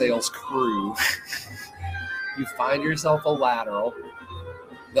old sales crew. You find yourself a lateral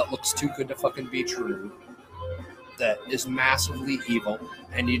that looks too good to fucking be true, that is massively evil,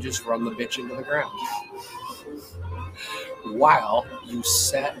 and you just run the bitch into the ground. While you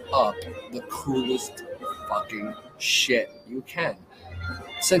set up the coolest fucking shit you can.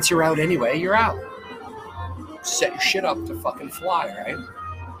 Since you're out anyway, you're out. Set your shit up to fucking fly, right?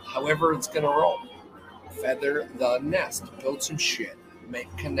 However it's gonna roll. Feather the nest, build some shit,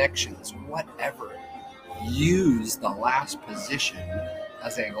 make connections, whatever. Use the last position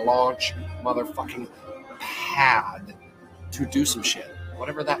as a launch motherfucking pad to do some shit.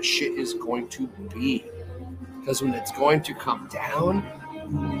 Whatever that shit is going to be. Because when it's going to come down,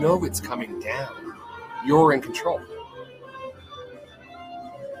 you know it's coming down. You're in control.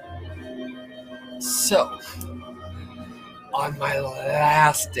 So, on my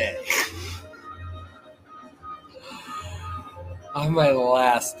last day,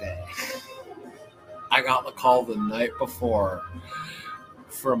 I got the call the night before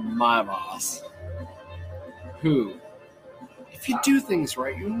from my boss, who, if you do things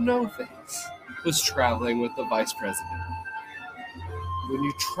right, you know things, was traveling with the vice president. When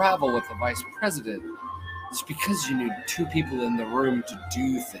you travel with the vice president, it's because you need 2 people in the room to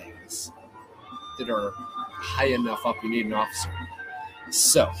do things that are high enough up, you need an officer.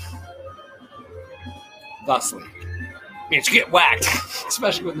 So, thusly, means you get whacked,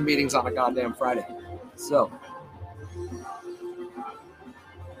 especially when the meeting's on a goddamn Friday. So,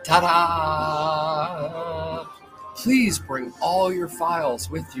 ta-da! Please bring all your files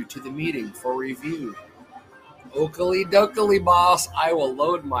with you to the meeting for review. Oakley dokley, boss. I will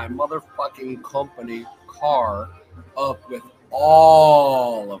load my motherfucking company car up with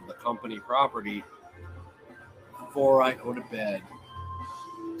all of the company property before I go to bed,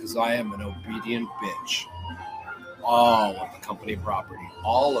 because I am an obedient bitch. All of the company property,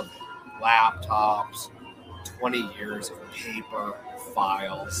 all of it. Laptops, 20 years of paper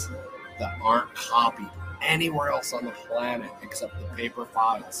files that aren't copied anywhere else on the planet except the paper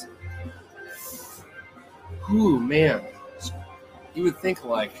files. Ooh, man. You would think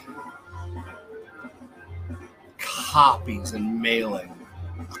like copies and mailing,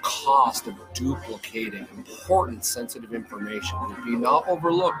 the cost of duplicating important sensitive information would be not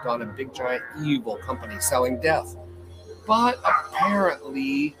overlooked on a big giant evil company selling death. But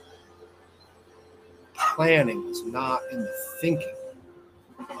apparently planning is not in the thinking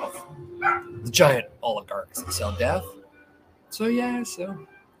of the giant oligarchs that sell death. So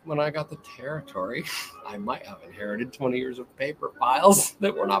when I got the territory, I might have inherited 20 years of paper files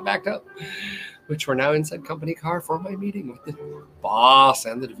that were not backed up, which were now inside company car for my meeting with the boss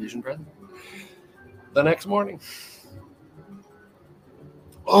and the division president. The next morning.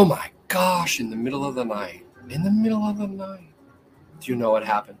 Oh my gosh, in the middle of the night. Do you know what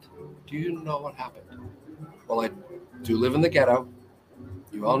happened? Well, I do live in the ghetto.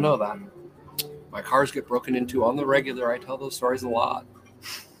 You all know that. My cars get broken into on the regular. I tell those stories a lot.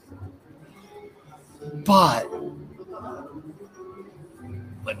 But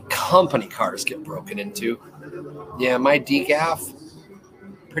when company cars get broken into, yeah, my decaf,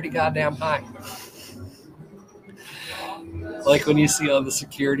 pretty goddamn high. Like when you see on the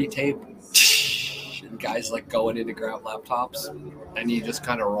security tape, and guys like going in to grab laptops, and you just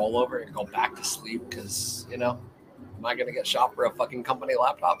kind of roll over and go back to sleep because, you know, am I going to get shot for a fucking company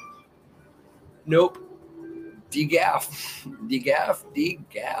laptop? Nope. degaff.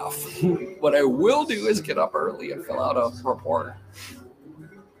 What I will do is get up early and fill out a report.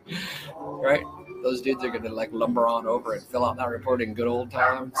 Right? Those dudes are going to like lumber on over and fill out that report in good old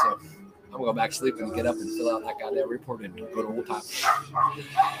time. So I'm going to go back to sleep and get up and fill out that goddamn report in good old time.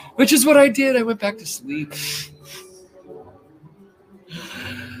 Which is what I did. I went back to sleep.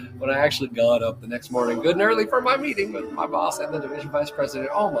 When I actually got up the next morning, good and early for my meeting with my boss and the division vice president.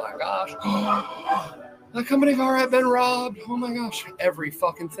 Oh my gosh. The company car had been robbed. Oh my gosh. Every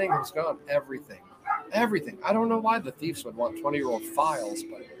fucking thing was gone. Everything. I don't know why the thieves would want 20-year-old files,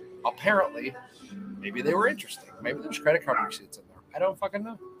 but apparently, maybe they were interesting. Maybe there's credit card receipts in there. I don't fucking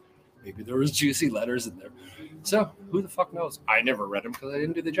know. Maybe there was juicy letters in there. So, who the fuck knows? I never read them because I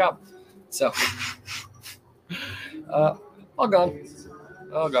didn't do the job. So, all gone.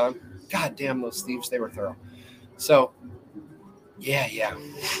 All gone. God damn those thieves. They were thorough. So, yeah.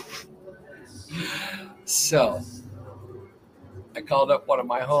 So, I called up one of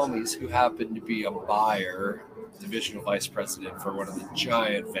my homies who happened to be a buyer, divisional vice president for one of the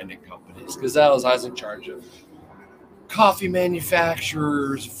giant vending companies, because I was in charge of coffee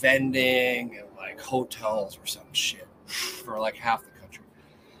manufacturers, vending, and like hotels or some shit for like half the country.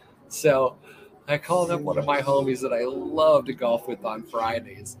 So I called up one of my homies that I love to golf with on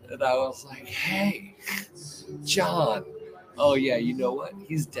Fridays, and I was like, hey, John. Oh yeah, you know what?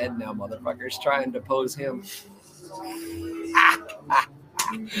 He's dead now, motherfuckers. Trying to depose him.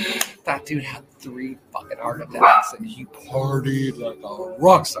 That dude had 3 fucking heart attacks, and he partied like a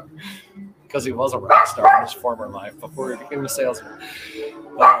rock star. Because he was a rock star in his former life before he became a salesman.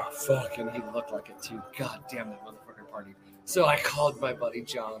 Oh, fucking, he looked like it too. God damn that motherfucker party. So I called my buddy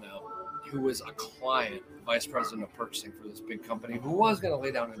John out, who was a client, vice president of purchasing for this big company, who was going to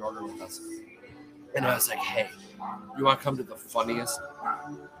lay down an order with us. And I was like, hey, you want to come to the funniest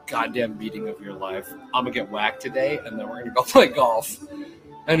goddamn meeting of your life? I'm going to get whacked today, and then we're going to go play golf.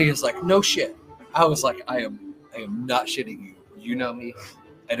 And he was like, no shit. I was like, I am not shitting you. You know me.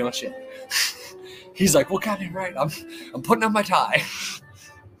 I don't shit. He's like, well, goddamn right. I'm putting on my tie.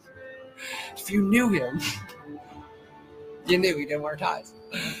 If you knew him, you knew he didn't wear ties.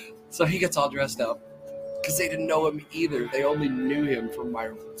 So he gets all dressed up because they didn't know him either. They only knew him from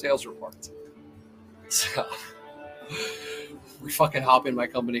my sales reports. So we fucking hop in my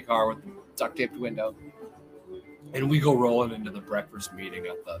company car with duct taped window, and we go rolling into the breakfast meeting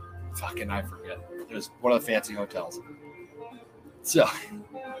at the fucking, I forget. It was one of the fancy hotels. So,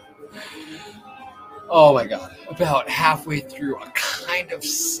 oh my God, about halfway through a kind of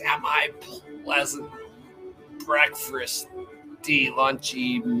semi-pleasant breakfast,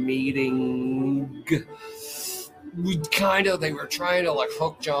 lunchy meeting, they were trying to like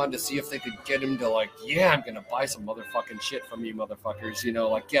hook John to see if they could get him to like, yeah, I'm going to buy some motherfucking shit from you motherfuckers, you know,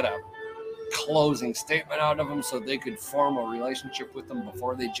 like get a closing statement out of them so they could form a relationship with them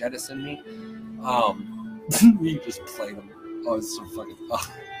before they jettison me. He just played them. Oh, it's so fucking,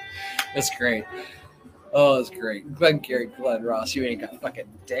 it's great. Oh, it's great. Glenn Gary, Glenn Ross, you ain't got fucking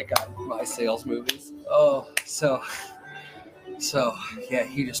dick on my sales movies. Oh, so yeah,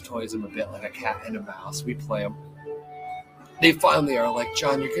 he just toys him a bit like a cat and a mouse. We play him. They finally are like,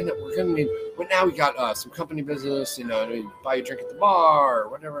 John, we're gonna need. But now we got some company business, you know, to buy you a drink at the bar or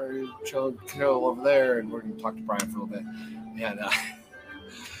whatever. Chill over there, and we're gonna talk to Brian for a little bit. And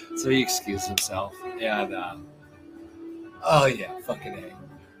so he excused himself, and oh yeah, fucking A.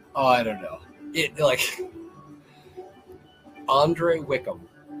 Oh, I don't know. It like Andre Wickham,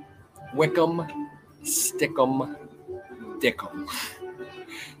 Stickum, Dickum,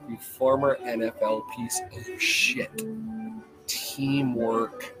 you former NFL piece of shit.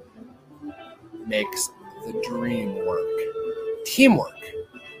 Teamwork makes the dream work. Teamwork.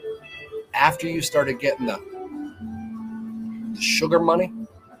 After you started getting the sugar money,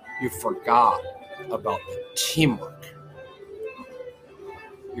 you forgot about the teamwork.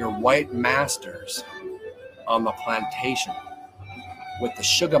 Your white masters on the plantation with the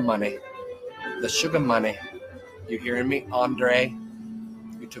sugar money. You hearing me, Andre?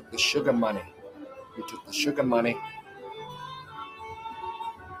 You took the sugar money.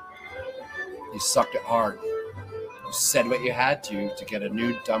 You sucked it hard. You said what you had to get a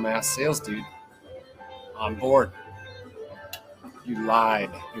new dumbass sales dude on board. You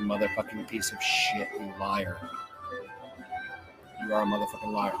lied, you motherfucking piece of shit, you liar. You are a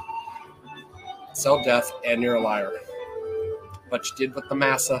motherfucking liar. Sell death, and you're a liar. But you did what the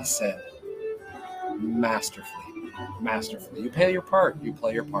massa said. Masterfully. You play your part.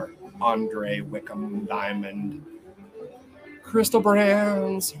 Andre Wickham Diamond. Crystal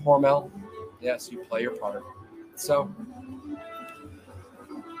Brands. Hormel. Yes, you play your part. So,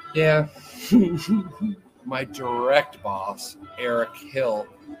 yeah. my direct boss, Eric Hill,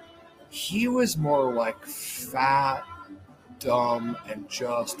 he was more like fat, dumb, and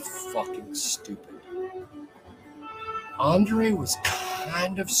just fucking stupid. Andre was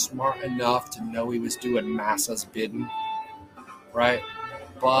kind of smart enough to know he was doing Massa's bidding, right?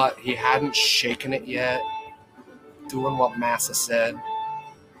 But he hadn't shaken it yet. Doing what Massa said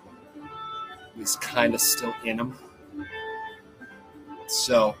was kind of still in him.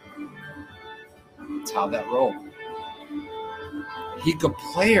 So that's how that rolled. He could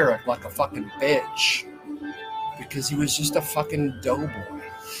play her like a fucking bitch because he was just a fucking doughboy.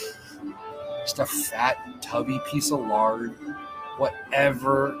 Just a fat, tubby piece of lard.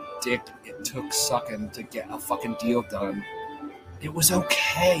 Whatever dick it took sucking to get a fucking deal done. It was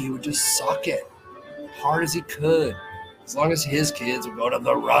okay. He would just suck it hard as he could. As long as his kids would go to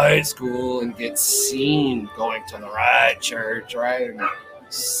the right school and get seen going to the right church, right? And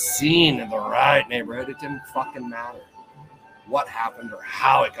seen in the right neighborhood, it didn't fucking matter what happened or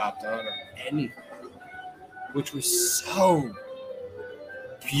how it got done or anything. Which was so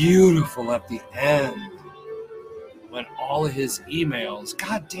beautiful at the end when all of his emails,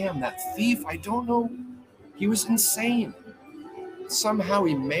 god damn, that thief, I don't know, he was insane. Somehow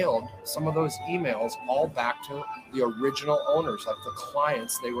he mailed some of those emails all back to the original owners, like the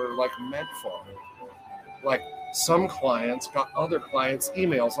clients they were like meant for. Like some clients got other clients'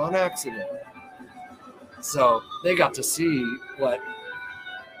 emails on accident. So they got to see what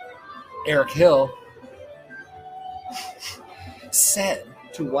Eric Hill said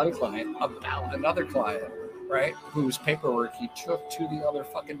to one client about another client, right? Whose paperwork he took to the other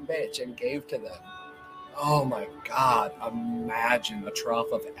fucking bitch and gave to them. Oh my God, imagine the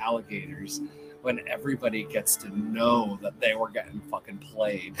trough of alligators when everybody gets to know that they were getting fucking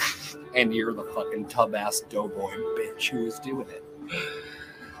played and you're the fucking tub-ass doughboy bitch who was doing it.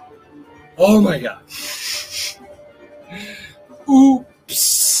 Oh my God.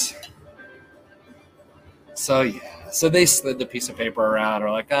 Oops. So yeah, so they slid the piece of paper around.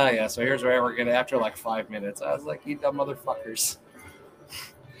 Or like, oh yeah, so here's where we're gonna, after like 5 minutes. I was like, you dumb motherfuckers.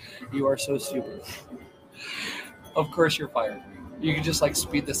 You are so stupid. Of course you're fired. You can just like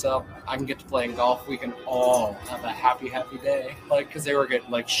speed this up. I can get to playing golf. We can all have a happy day. Like, because they were getting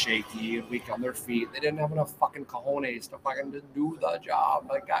like shaky and weak on their feet. They didn't have enough fucking cojones to fucking just do the job.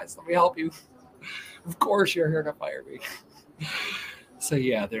 Like, guys, let me help you. Of course you're here to fire me. So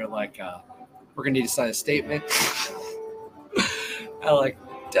yeah, they're like, we're gonna need to sign a statement. I like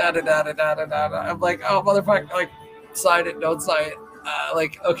da. I'm like, oh motherfucker, like sign it, don't sign it.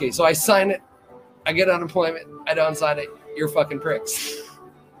 Like, okay, so I sign it. I get unemployment. I don't sign it. You're fucking pricks.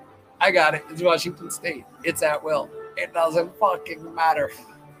 I got it. It's Washington State. It's at will. It doesn't fucking matter.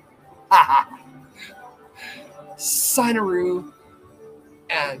 Sign-a-roo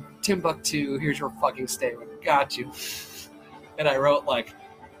and Timbuktu. Here's your fucking statement. Got you. And I wrote like,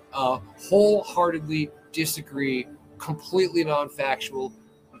 wholeheartedly disagree, completely non-factual,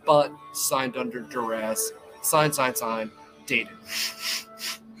 but signed under duress. Sign, dated.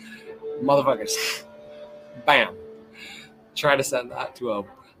 Motherfuckers. Bam. Try to send that to a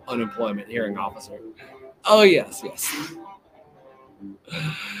unemployment hearing officer. Oh, yes.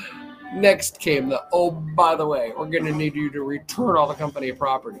 Next came the, oh, by the way, we're going to need you to return all the company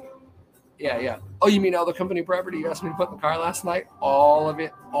property. Yeah. Oh, you mean all the company property you asked me to put in the car last night? All of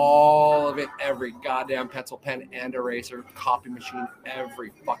it. Every goddamn pencil, pen, and eraser, copy machine,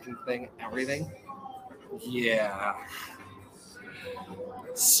 every fucking thing, everything. Yeah.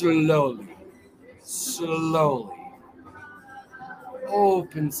 Slowly.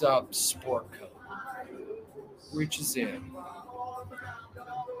 Opens up sport coat. Reaches in.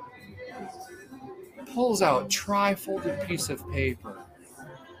 Pulls out tri-folded piece of paper.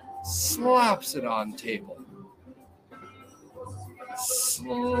 Slaps it on table.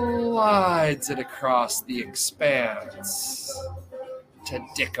 Slides it across the expanse to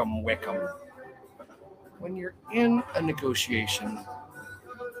Dickum Wickum. When you're in a negotiation,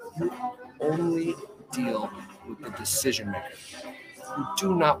 you only deal with the decision maker. You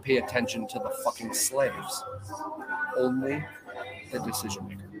do not pay attention to the fucking slaves. Only the decision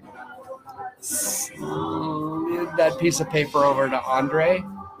maker. Slid that piece of paper over to Andre.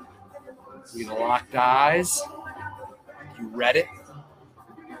 We locked eyes. He read it.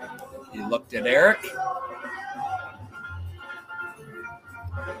 He looked at Eric.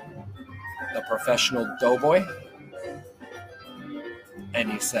 The professional doughboy. And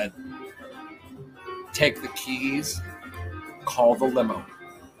he said, take the keys, call the limo.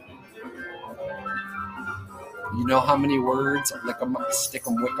 You know how many words Lickum,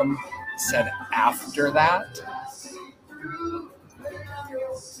 Stickum, Wickum said after that?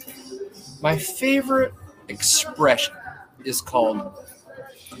 My favorite expression is called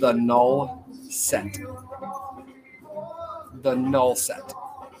the null set. The null set,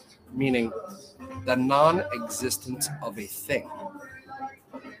 meaning the non-existence of a thing.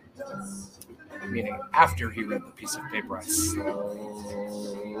 Meaning, after he read the piece of paper, I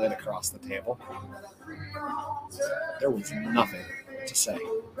slid across the table. There was nothing to say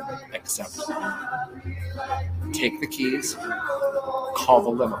except take the keys, call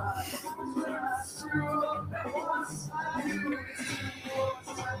the limo.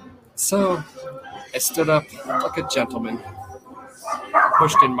 So I stood up like a gentleman,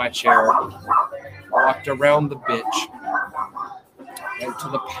 pushed in my chair, walked around the bitch, went to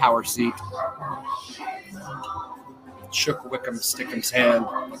the power seat, shook Wickham Stickham's hand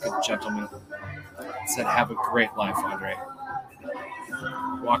like a gentleman, said, "Have a great life, Andre."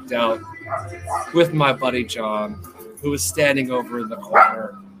 Walked out with my buddy John, who was standing over in the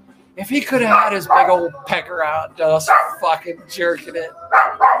corner. If he could have had his big old pecker out, just fucking jerking it.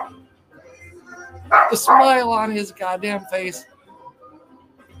 The smile on his goddamn face.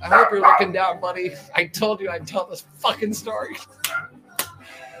 I hope you're looking down, buddy. I told you I'd tell this fucking story.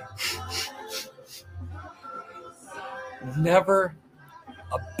 Never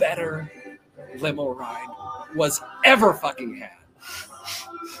a better limo ride was ever fucking had.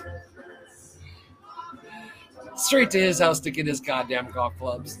 Straight to his house to get his goddamn golf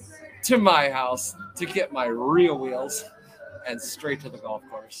clubs, to my house to get my real wheels, and straight to the golf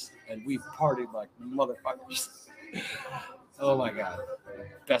course. And we partied like motherfuckers. Oh my God.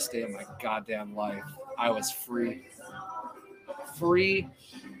 Best day of my goddamn life. I was free. Free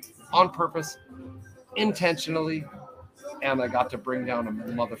on purpose, intentionally, and I got to bring down a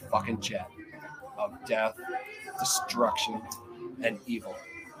motherfucking jet of death, destruction, and evil.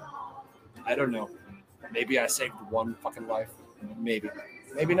 I don't know. Maybe I saved one fucking life. Maybe.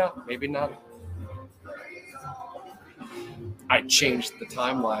 Maybe not. Maybe not. I changed the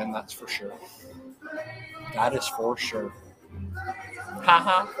timeline, that's for sure. That is for sure.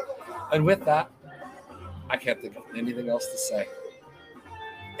 Haha. And with that, I can't think of anything else to say.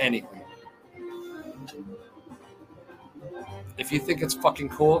 Anything. If you think it's fucking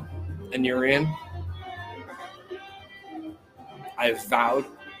cool and you're in, I've vowed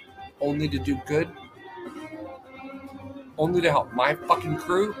only to do good, only to help my fucking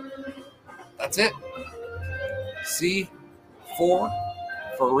crew. That's it. C4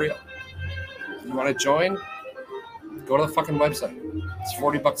 for real. You want to join? Go to the fucking website. It's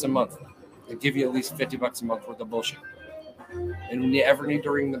 $40 a month. They give you at least $50 a month worth of bullshit. And when you ever need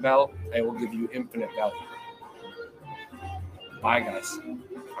to ring the bell, I will give you infinite value. Bye, guys.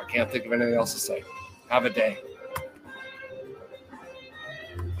 I can't think of anything else to say. Have a day.